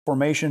that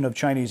formation of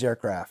Chinese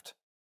aircraft,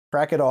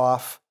 crack it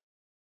off,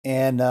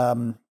 and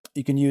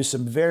you can use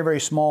some very, very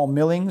small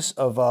millings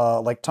of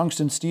like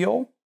tungsten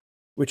steel,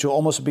 which will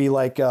almost be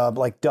like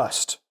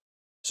dust,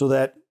 so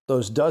that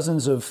those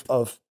dozens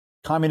of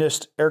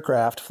communist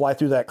aircraft fly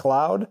through that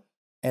cloud,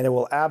 and it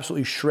will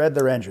absolutely shred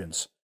their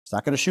engines. It's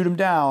not going to shoot them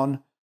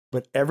down,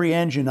 but every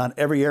engine on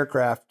every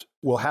aircraft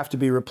will have to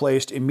be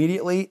replaced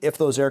immediately if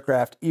those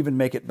aircraft even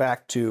make it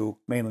back to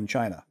mainland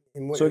China.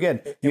 So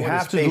again, you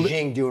have to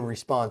Beijing do in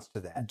response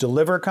to that?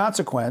 Deliver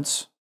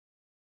consequence.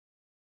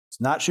 It's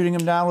not shooting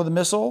them down with a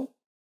missile,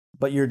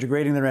 but you're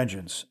degrading their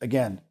engines.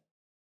 Again,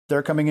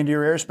 they're coming into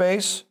your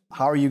airspace.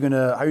 How are you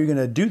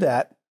gonna do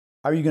that?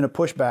 How are you gonna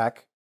push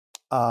back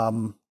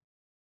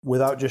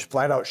without just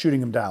flat out shooting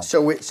them down?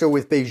 So with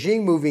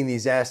Beijing moving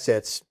these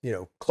assets,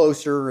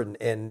 closer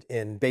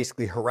and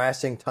basically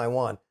harassing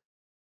Taiwan,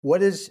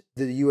 what does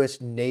the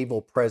U.S.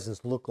 naval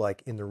presence look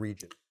like in the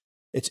region?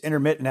 It's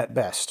intermittent at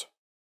best.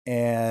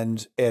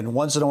 And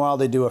once in a while,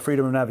 they do a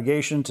freedom of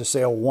navigation to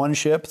sail one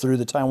ship through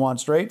the Taiwan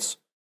Straits,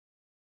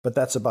 but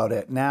that's about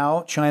it.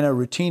 Now, China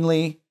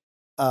routinely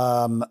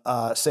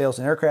sails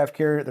an aircraft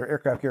carrier, their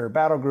aircraft carrier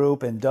battle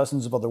group, and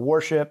dozens of other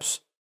warships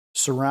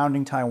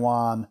surrounding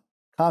Taiwan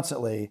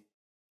constantly.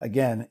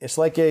 Again, it's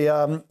like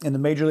in the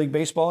Major League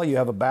Baseball, you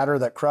have a batter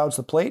that crowds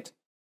the plate,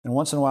 and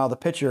once in a while, the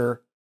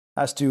pitcher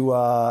has to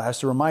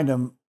remind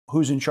him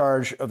who's in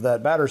charge of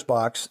that batter's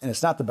box, and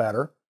it's not the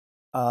batter.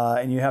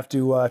 And you have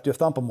to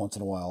thump them once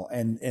in a while.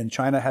 And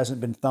China hasn't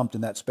been thumped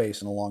in that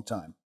space in a long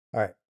time. All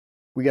right.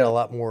 we got a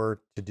lot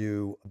more to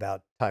do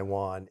about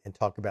Taiwan and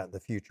talk about in the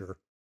future.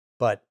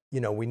 But,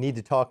 we need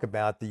to talk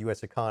about the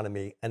U.S.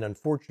 economy and,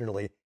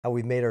 unfortunately, how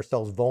we've made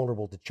ourselves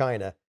vulnerable to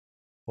China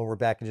when we're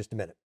back in just a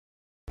minute.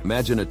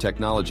 Imagine a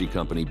technology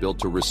company built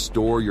to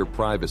restore your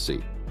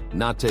privacy,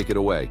 not take it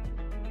away.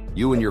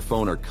 You and your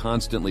phone are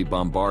constantly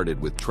bombarded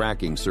with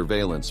tracking,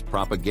 surveillance,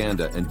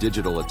 propaganda, and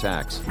digital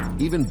attacks.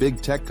 Even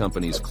big tech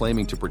companies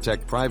claiming to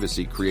protect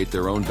privacy create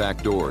their own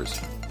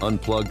backdoors.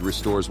 Unplugged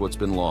restores what's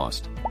been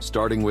lost,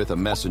 starting with a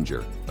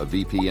messenger, a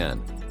VPN,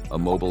 a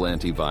mobile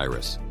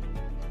antivirus.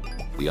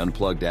 The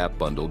Unplugged app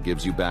bundle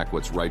gives you back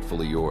what's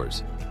rightfully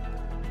yours.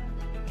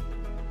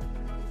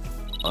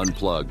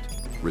 Unplugged.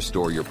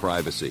 Restore your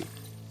privacy.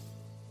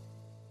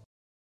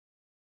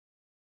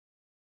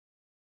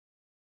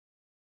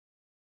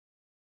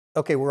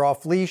 Okay, we're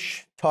off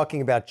leash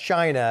talking about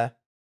China.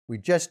 We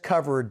just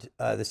covered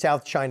the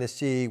South China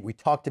Sea. We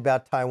talked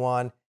about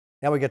Taiwan.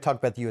 Now we got to talk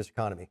about the U.S.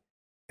 economy.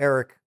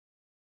 Eric,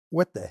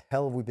 what the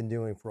hell have we been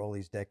doing for all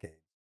these decades?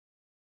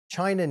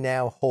 China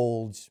now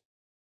holds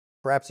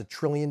perhaps $1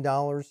 trillion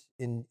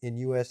in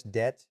U.S.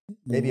 debt,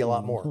 maybe a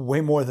lot more.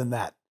 Way more than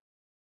that.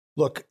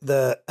 Look,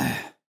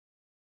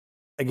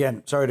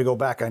 again, sorry to go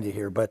back on you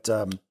here, but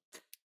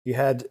you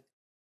had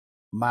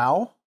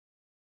Mao.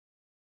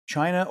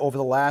 China over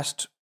the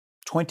last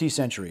 20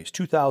 centuries,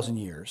 2,000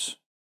 years,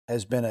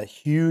 has been a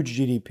huge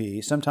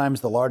GDP,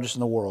 sometimes the largest in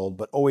the world,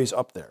 but always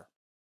up there.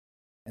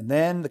 And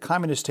then the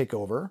communists take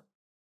over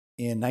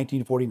in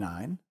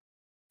 1949,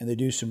 and they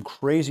do some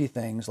crazy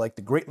things like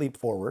the Great Leap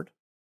Forward,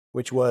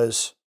 which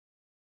was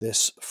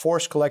this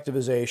forced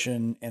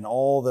collectivization and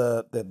all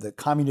the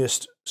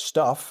communist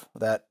stuff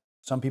that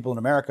some people in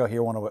America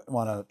here want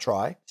to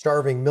try.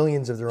 Starving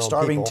millions of their own people.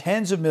 Starving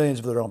tens of millions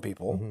of their own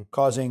people,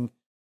 causing...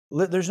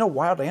 There's no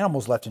wild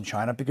animals left in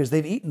China because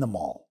they've eaten them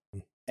all.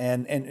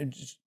 And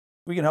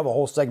we can have a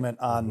whole segment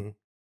on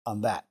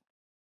that.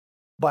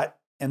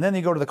 And then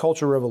they go to the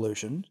Cultural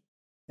Revolution,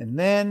 and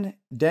then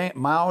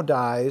Mao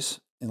dies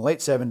in the late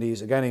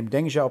 70s. A guy named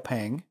Deng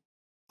Xiaoping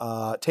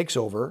takes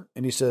over,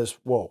 and he says,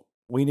 whoa,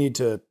 we need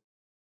to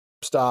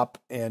stop.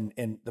 And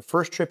the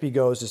first trip he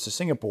goes is to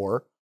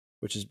Singapore,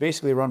 which is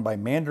basically run by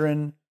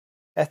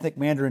ethnic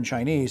Mandarin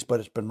Chinese, but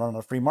it's been run on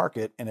a free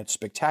market, and it's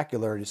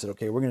spectacular. And he said,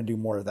 okay, we're going to do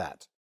more of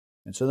that.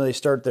 And so then they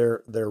start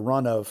their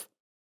run of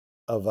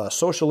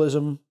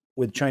socialism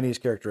with Chinese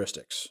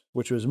characteristics,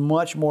 which was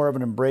much more of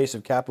an embrace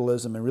of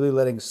capitalism and really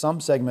letting some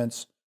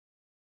segments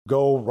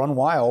go run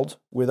wild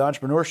with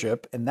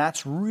entrepreneurship. And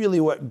that's really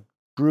what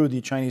grew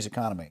the Chinese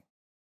economy.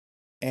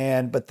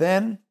 But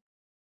then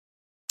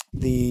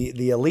the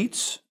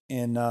elites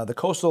the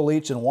coastal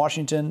elites in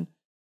Washington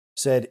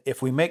said,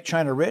 if we make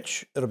China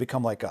rich, it'll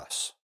become like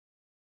us.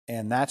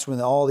 And that's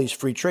when all these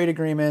free trade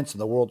agreements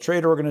and the World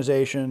Trade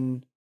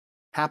Organization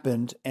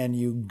happened, and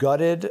you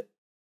gutted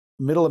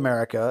middle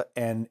America,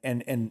 and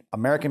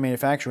American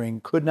manufacturing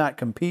could not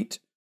compete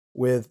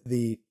with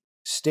the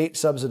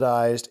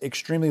state-subsidized,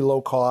 extremely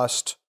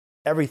low-cost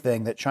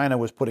everything that China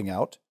was putting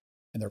out,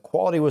 and their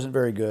quality wasn't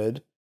very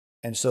good.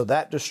 And so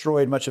that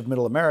destroyed much of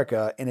middle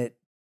America, and it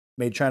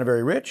made China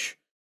very rich,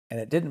 and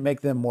it didn't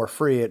make them more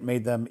free. It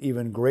made them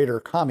even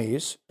greater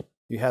commies.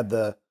 You had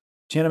the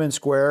Tiananmen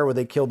Square where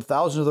they killed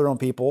thousands of their own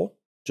people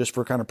just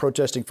for kind of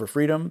protesting for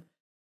freedom,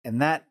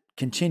 and that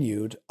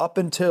continued up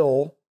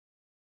until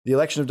the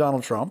election of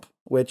Donald Trump,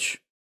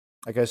 which,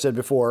 like I said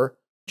before,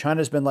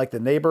 China's been like the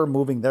neighbor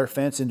moving their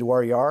fence into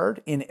our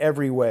yard in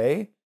every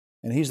way.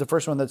 And he's the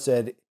first one that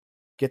said,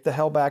 get the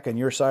hell back on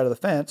your side of the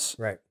fence.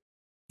 Right.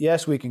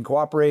 Yes, we can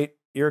cooperate.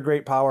 You're a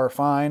great power,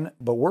 fine,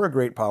 but we're a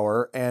great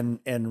power, and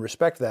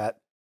respect that.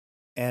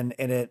 And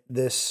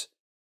this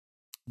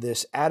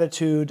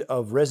attitude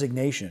of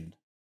resignation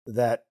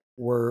that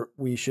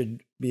we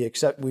should be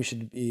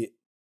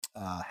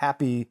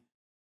happy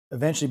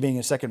eventually being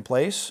in second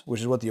place,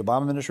 which is what the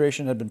Obama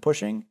administration had been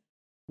pushing,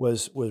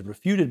 was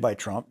refuted by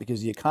Trump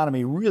because the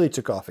economy really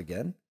took off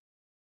again.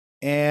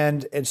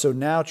 And so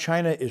now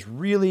China is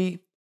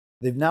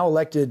they've now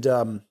elected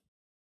Xi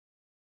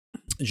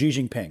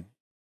Jinping.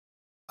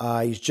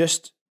 He's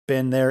just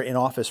been there in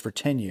office for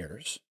 10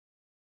 years,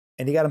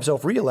 and he got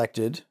himself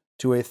reelected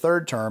to a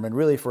third term, and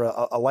really for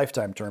a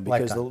lifetime term,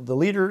 because the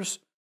leaders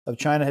of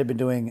China had been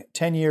doing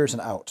 10 years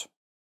and out.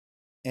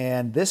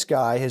 And this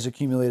guy has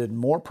accumulated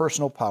more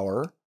personal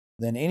power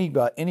than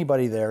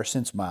anybody there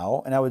since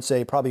Mao. And I would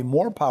say probably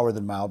more power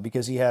than Mao,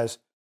 because he has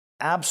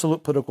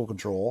absolute political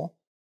control,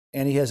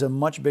 and he has a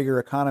much bigger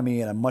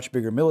economy and a much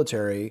bigger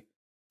military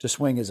to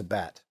swing as a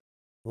bat.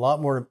 A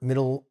lot more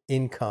middle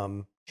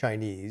income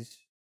Chinese.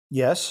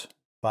 Yes.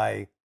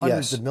 By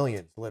hundreds of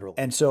millions, literally.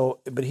 And so,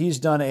 but he's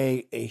done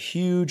a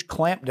huge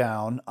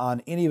clampdown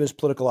on any of his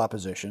political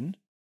opposition,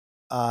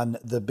 on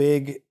the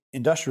big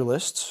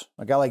industrialists,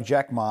 a guy like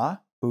Jack Ma,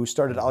 who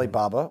started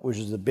Alibaba, which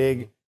is a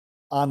big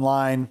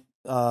online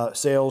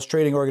sales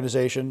trading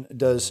organization,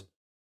 does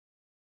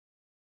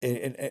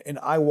an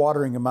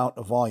eye-watering amount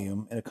of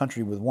volume in a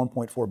country with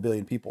 1.4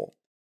 billion people.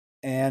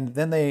 And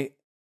then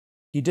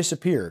he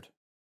disappeared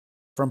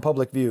from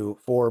public view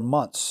for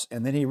months,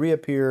 and then he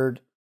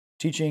reappeared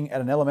teaching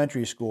at an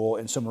elementary school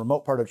in some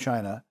remote part of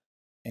China.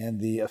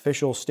 And the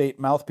official state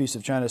mouthpiece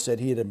of China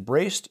said he had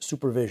embraced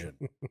supervision.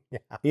 Yeah.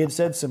 He had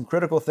said some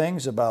critical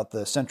things about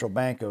the central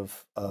bank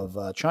of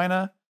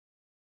China,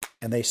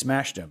 and they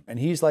smashed him. And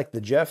he's like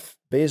the Jeff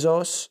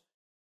Bezos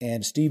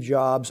and Steve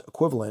Jobs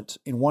equivalent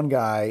in one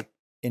guy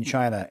in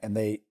China, and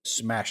they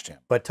smashed him.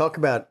 But talk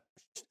about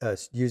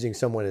using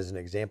someone as an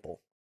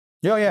example.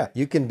 Oh, yeah.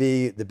 You can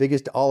be the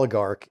biggest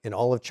oligarch in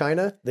all of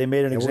China. They made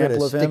an and example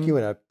we're of gonna him. stick you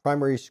in a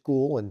primary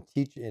school and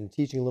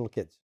teaching little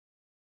kids.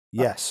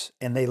 Yes.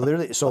 And they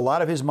literally, so a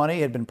lot of his money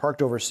had been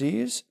parked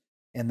overseas,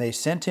 and they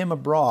sent him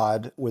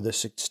abroad with a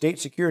state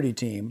security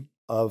team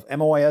of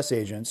MOIS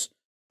agents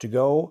to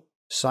go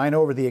sign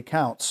over the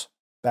accounts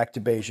back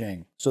to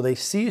Beijing. So they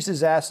seized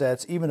his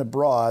assets even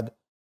abroad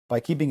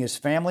by keeping his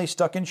family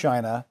stuck in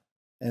China,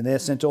 and they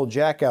sent old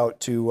Jack out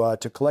to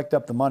collect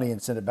up the money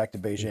and send it back to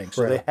Beijing. Incredible.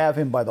 So they have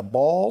him by the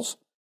balls,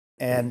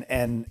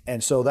 and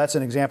so that's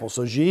an example.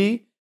 So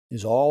Xi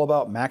is all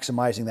about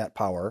maximizing that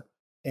power,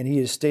 and he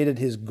has stated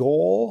his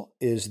goal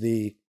is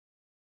the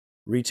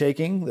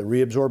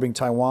reabsorbing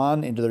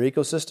Taiwan into their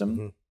ecosystem.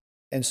 Mm-hmm.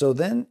 And so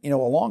then,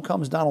 along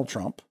comes Donald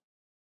Trump,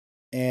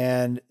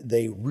 and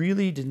they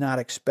really did not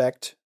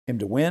expect him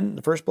to win in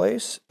the first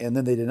place, and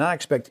then they did not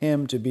expect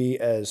him to be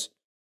as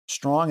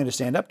strong and to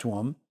stand up to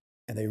him,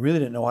 and they really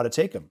didn't know how to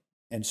take him.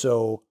 And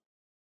so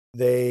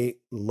they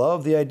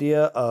love the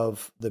idea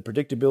of the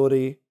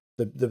predictability,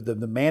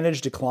 the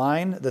managed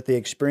decline that they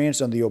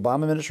experienced under the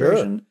Obama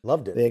administration. Sure.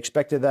 Loved it. They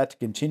expected that to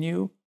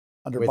continue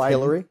under With Biden.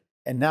 Hillary.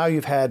 And now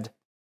you've had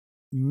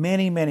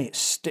many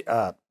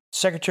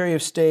Secretary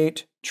of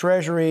State,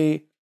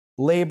 Treasury,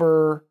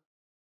 Labor,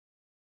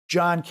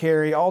 John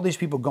Kerry, all these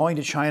people going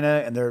to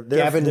China, and they're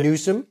Gavin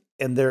Newsom.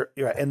 and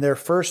their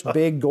first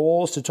big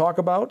goals to talk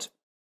about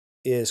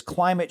is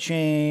climate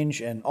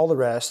change and all the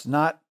rest,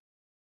 not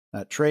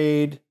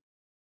trade,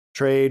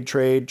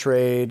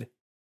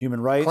 human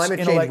rights,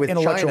 Climate change with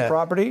intellectual China,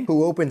 property.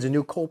 who opens a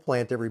new coal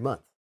plant every month.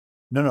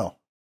 No.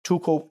 Two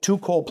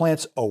coal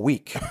plants a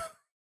week.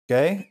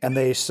 Okay? And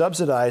they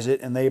subsidize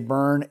it, and they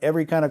burn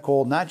every kind of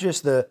coal, not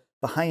just the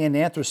high-end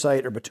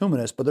anthracite or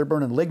bituminous, but they're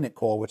burning lignite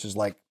coal, which is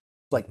like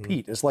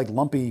peat. It's like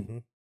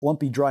lumpy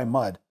dry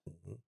mud.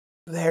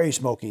 Very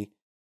smoky.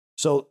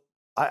 So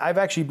I've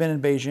actually been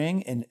in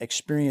Beijing and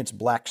experienced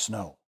black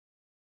snow.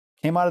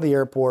 Came out of the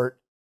airport,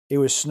 it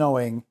was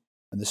snowing,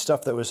 and the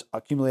stuff that was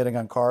accumulating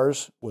on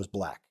cars was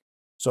black.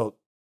 So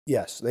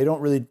yes, they don't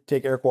really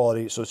take air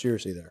quality so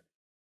seriously there.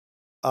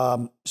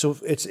 So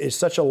it's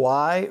such a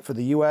lie for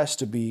the U.S.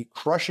 to be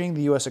crushing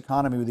the U.S.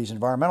 economy with these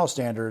environmental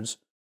standards,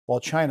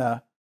 while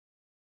China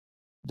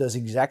does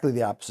exactly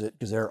the opposite,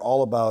 because they're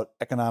all about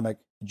economic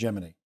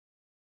hegemony.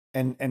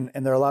 And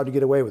they're allowed to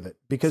get away with it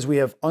because we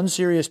have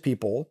unserious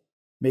people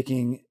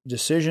making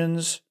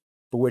decisions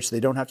for which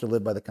they don't have to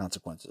live by the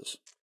consequences.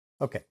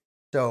 Okay.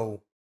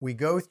 So we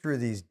go through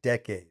these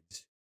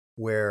decades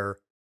where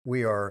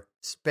we are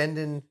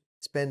spending,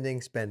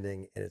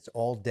 and it's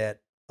all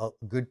debt. A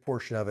good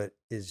portion of it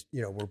is,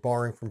 we're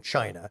borrowing from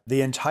China.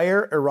 The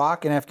entire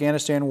Iraq and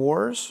Afghanistan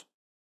wars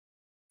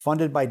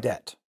funded by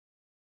debt.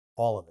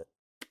 All of it.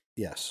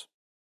 Yes.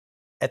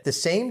 At the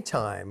same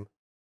time,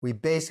 we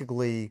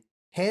basically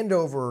hand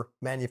over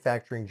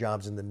manufacturing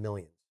jobs in the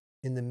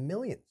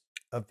millions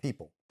of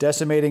people.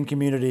 Decimating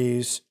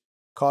communities,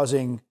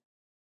 causing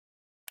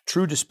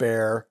true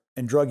despair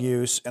and drug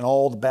use and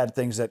all the bad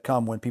things that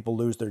come when people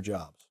lose their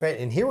jobs. Right.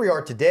 And here we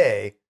are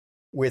today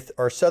with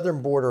our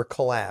southern border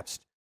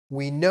collapsed.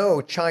 We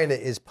know China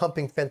is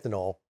pumping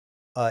fentanyl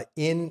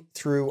in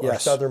through our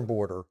southern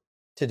border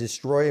to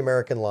destroy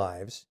American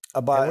lives.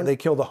 They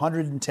killed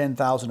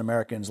 110,000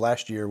 Americans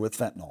last year with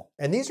fentanyl.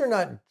 And these are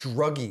not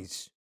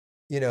druggies.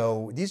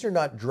 These are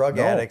not drug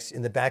addicts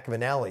in the back of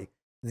an alley.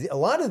 A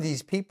lot of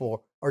these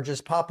people are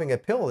just popping a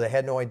pill they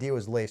had no idea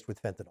was laced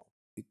with fentanyl.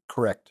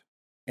 Correct.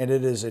 And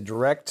it is a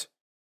direct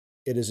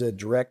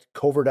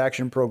covert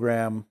action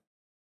program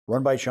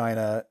run by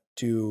China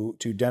to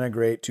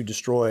denigrate, to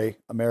destroy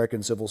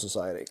American civil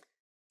society.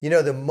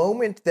 The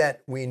moment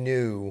that we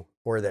knew,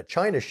 or that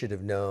China should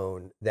have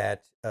known,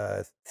 that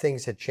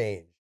things had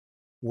changed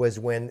was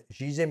when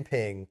Xi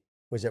Jinping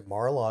was at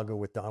Mar-a-Lago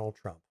with Donald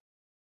Trump.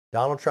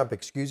 Donald Trump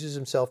excuses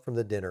himself from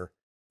the dinner,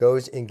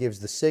 goes and gives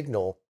the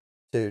signal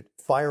to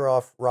fire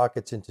off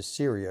rockets into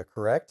Syria,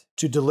 correct?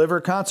 To deliver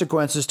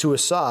consequences to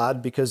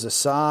Assad, because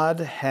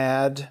Assad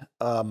had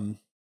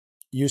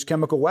used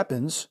chemical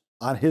weapons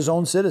on his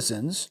own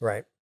citizens.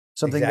 Right.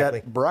 Something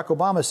Exactly. that Barack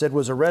Obama said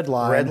was a red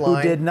line.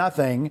 Who did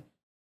nothing.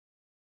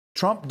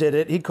 Trump did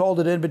it. He called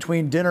it in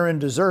between dinner and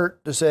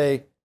dessert to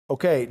say,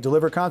 okay,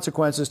 deliver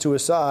consequences to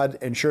Assad,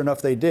 and sure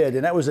enough, they did.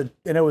 And it was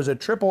a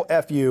triple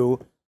FU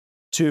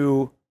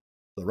to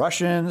the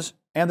Russians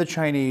and the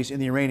Chinese and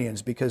the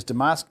Iranians, because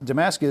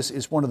Damascus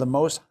is one of the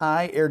most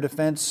high air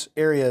defense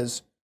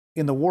areas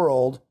in the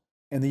world,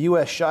 and the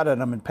U.S. shot at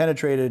them and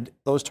penetrated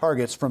those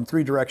targets from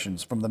three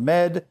directions: from the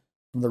Med,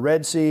 from the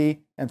Red Sea,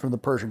 and from the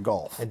Persian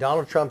Gulf. And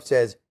Donald Trump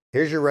says,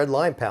 here's your red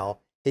line,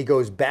 pal. He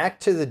goes back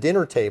to the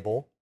dinner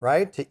table,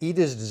 right, to eat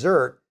his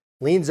dessert,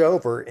 leans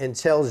over and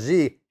tells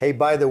Xi, "Hey,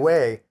 by the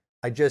way,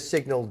 I just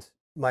signaled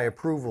my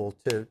approval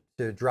to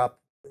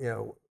drop,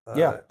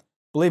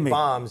 believe me,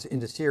 bombs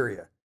into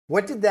Syria."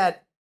 What did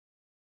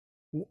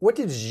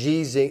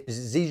Xi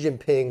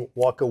Jinping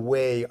walk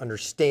away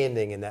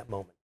understanding in that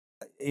moment?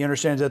 He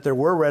understands that there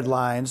were red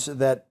lines,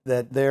 that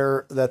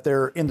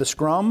they're in the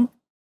scrum,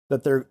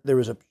 that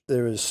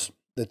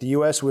that the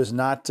U.S. was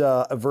not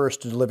averse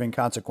to living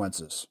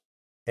consequences,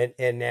 and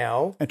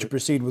to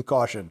proceed with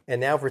caution.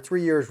 And now for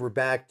 3 years we're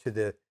back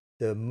to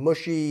the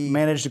mushy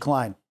managed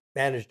decline.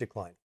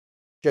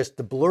 Just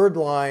the blurred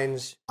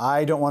lines.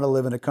 I don't want to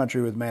live in a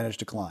country with managed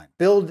decline.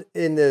 Build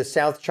in the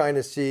South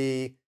China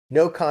Sea,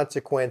 no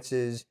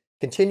consequences.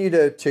 Continue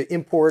to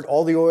import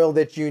all the oil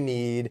that you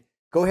need.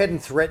 Go ahead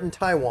and threaten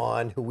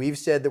Taiwan, who we've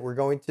said that we're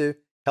going to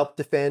help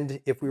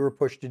defend if we were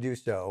pushed to do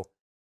so.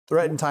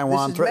 Threaten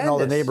Taiwan, threaten all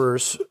the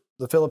neighbors,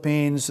 the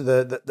Philippines,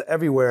 the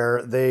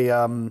everywhere. They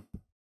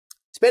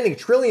spending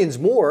trillions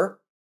more,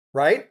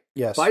 right?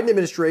 Yes. Biden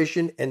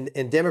administration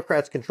and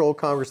Democrats controlled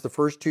Congress the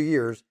first 2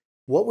 years.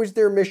 What was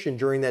their mission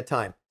during that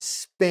time?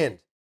 Spend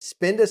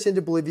us into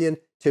oblivion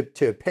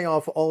to pay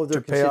off all of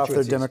their constituencies. Pay off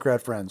their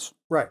Democrat friends.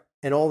 Right.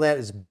 And all that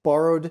is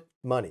borrowed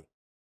money.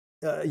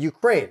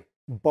 Ukraine,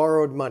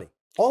 borrowed money.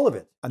 All of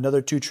it.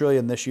 Another $2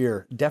 trillion this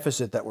year.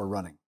 Deficit that we're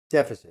running.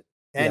 Deficit.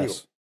 Annual.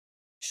 Yes.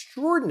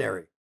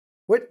 Extraordinary.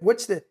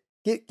 What's the,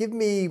 give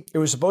me. It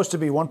was supposed to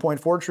be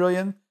 $1.4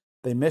 trillion.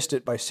 They missed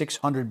it by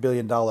 $600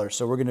 billion.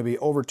 So we're going to be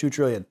over $2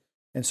 trillion.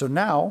 And so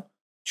now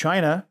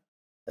China,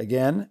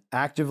 again,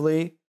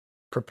 actively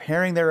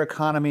preparing their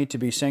economy to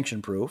be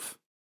sanction proof.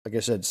 Like I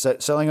said,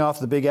 selling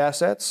off the big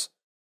assets,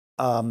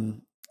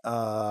 stockpiling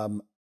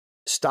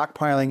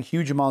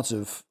huge amounts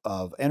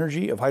of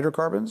energy, of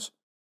hydrocarbons,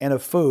 and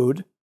of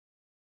food.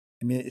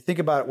 I mean, think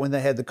about it, when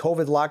they had the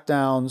COVID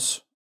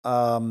lockdowns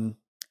a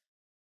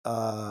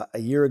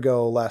year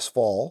ago last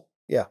fall.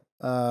 Yeah,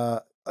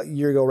 a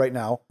year ago right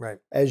now. Right.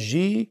 As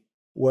Xi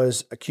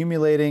was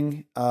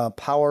accumulating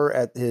power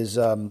at his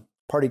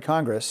party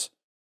congress,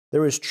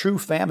 there was true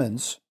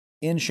famines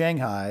in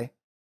Shanghai,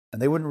 and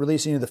they wouldn't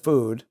release any of the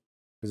food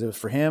because it was,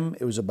 for him,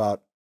 it was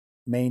about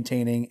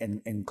maintaining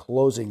and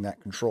closing that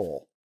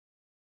control.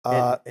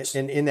 And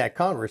in that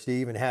Congress,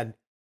 he even had,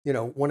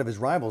 one of his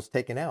rivals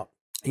taken out.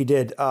 He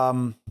did.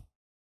 Hu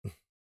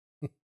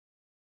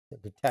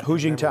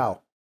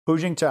Jintao. Hu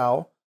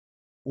Jintao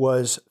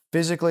was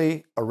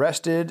physically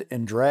arrested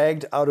and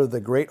dragged out of the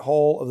Great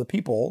Hall of the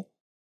People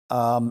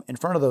in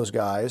front of those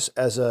guys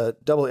as a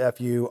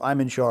WFU, I'm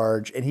in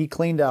charge. And he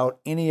cleaned out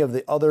any of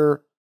the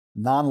other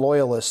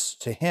non-loyalists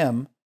to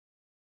him,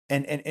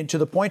 and to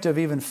the point of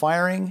even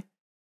firing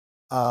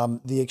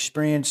the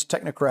experienced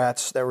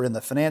technocrats that were in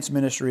the finance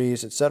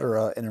ministries, et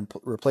cetera, and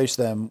replace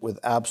them with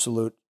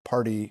absolute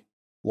party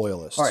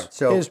loyalists. All right,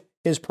 so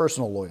his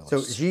personal loyalists.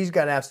 So Xi's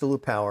got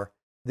absolute power.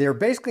 They're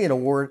basically in a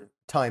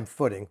wartime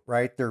footing,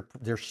 right? They're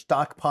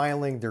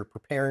stockpiling. They're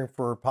preparing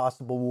for a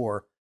possible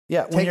war.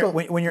 Yeah,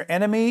 when your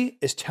enemy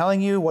is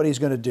telling you what he's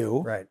going to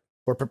do, right?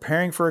 We're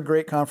preparing for a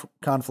great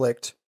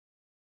conflict.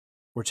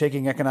 We're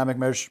taking economic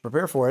measures to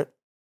prepare for it.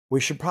 We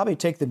should probably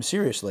take them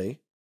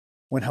seriously.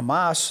 When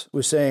Hamas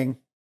was saying,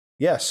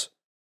 yes,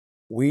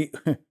 we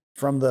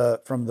from the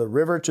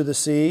river to the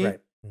sea, right.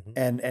 Mm-hmm.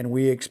 and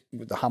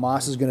the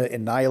Hamas is going to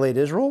annihilate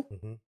Israel.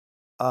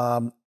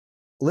 Mm-hmm.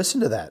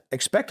 Listen to that,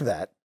 expect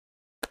that,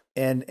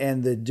 and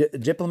the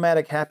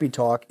diplomatic happy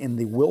talk in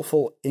the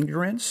willful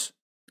ignorance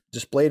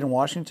displayed in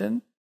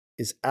Washington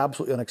is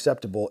absolutely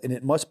unacceptable, and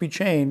it must be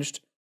changed,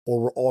 or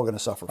we're all going to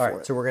suffer for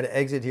it. So we're going to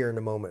exit here in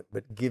a moment,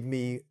 but give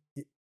me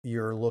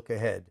your look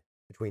ahead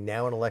between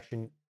now and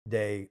Election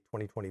Day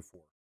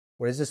 2024.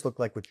 What does this look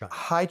like with China?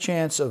 High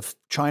chance of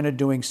China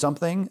doing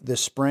something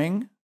this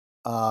spring.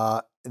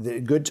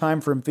 The good time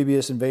for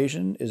amphibious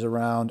invasion is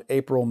around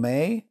April,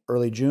 May,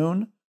 early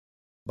June.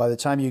 By the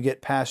time you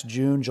get past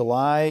June,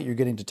 July, you're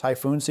getting to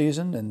typhoon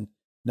season, and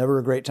never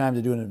a great time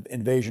to do an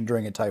invasion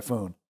during a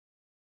typhoon.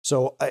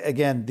 So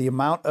again, the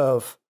amount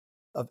of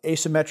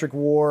asymmetric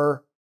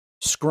war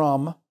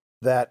scrum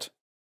that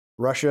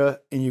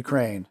Russia in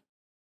Ukraine,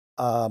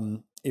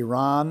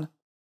 Iran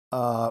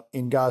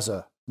in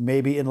Gaza,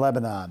 maybe in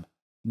Lebanon,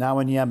 now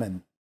in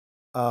Yemen,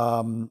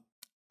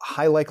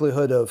 high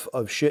likelihood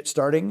of shit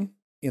starting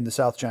in the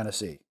South China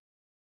Sea.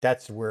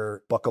 That's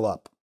where, buckle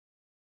up.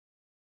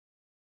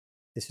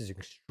 This is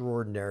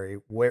extraordinary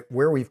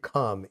where we've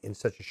come in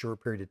such a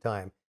short period of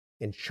time,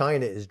 and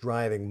China is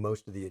driving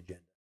most of the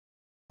agenda.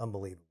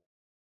 Unbelievable.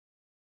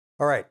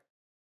 All right.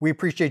 We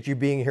appreciate you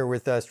being here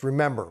with us.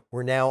 Remember,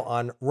 we're now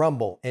on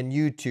Rumble and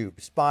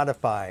YouTube,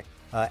 Spotify,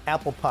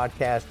 Apple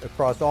Podcast,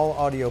 across all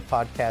audio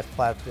podcast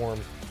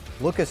platforms.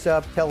 Look us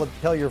up,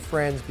 tell your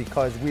friends,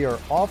 because we are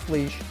Off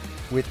Leash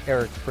with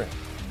Eric Prince.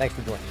 Thanks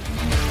for joining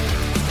us.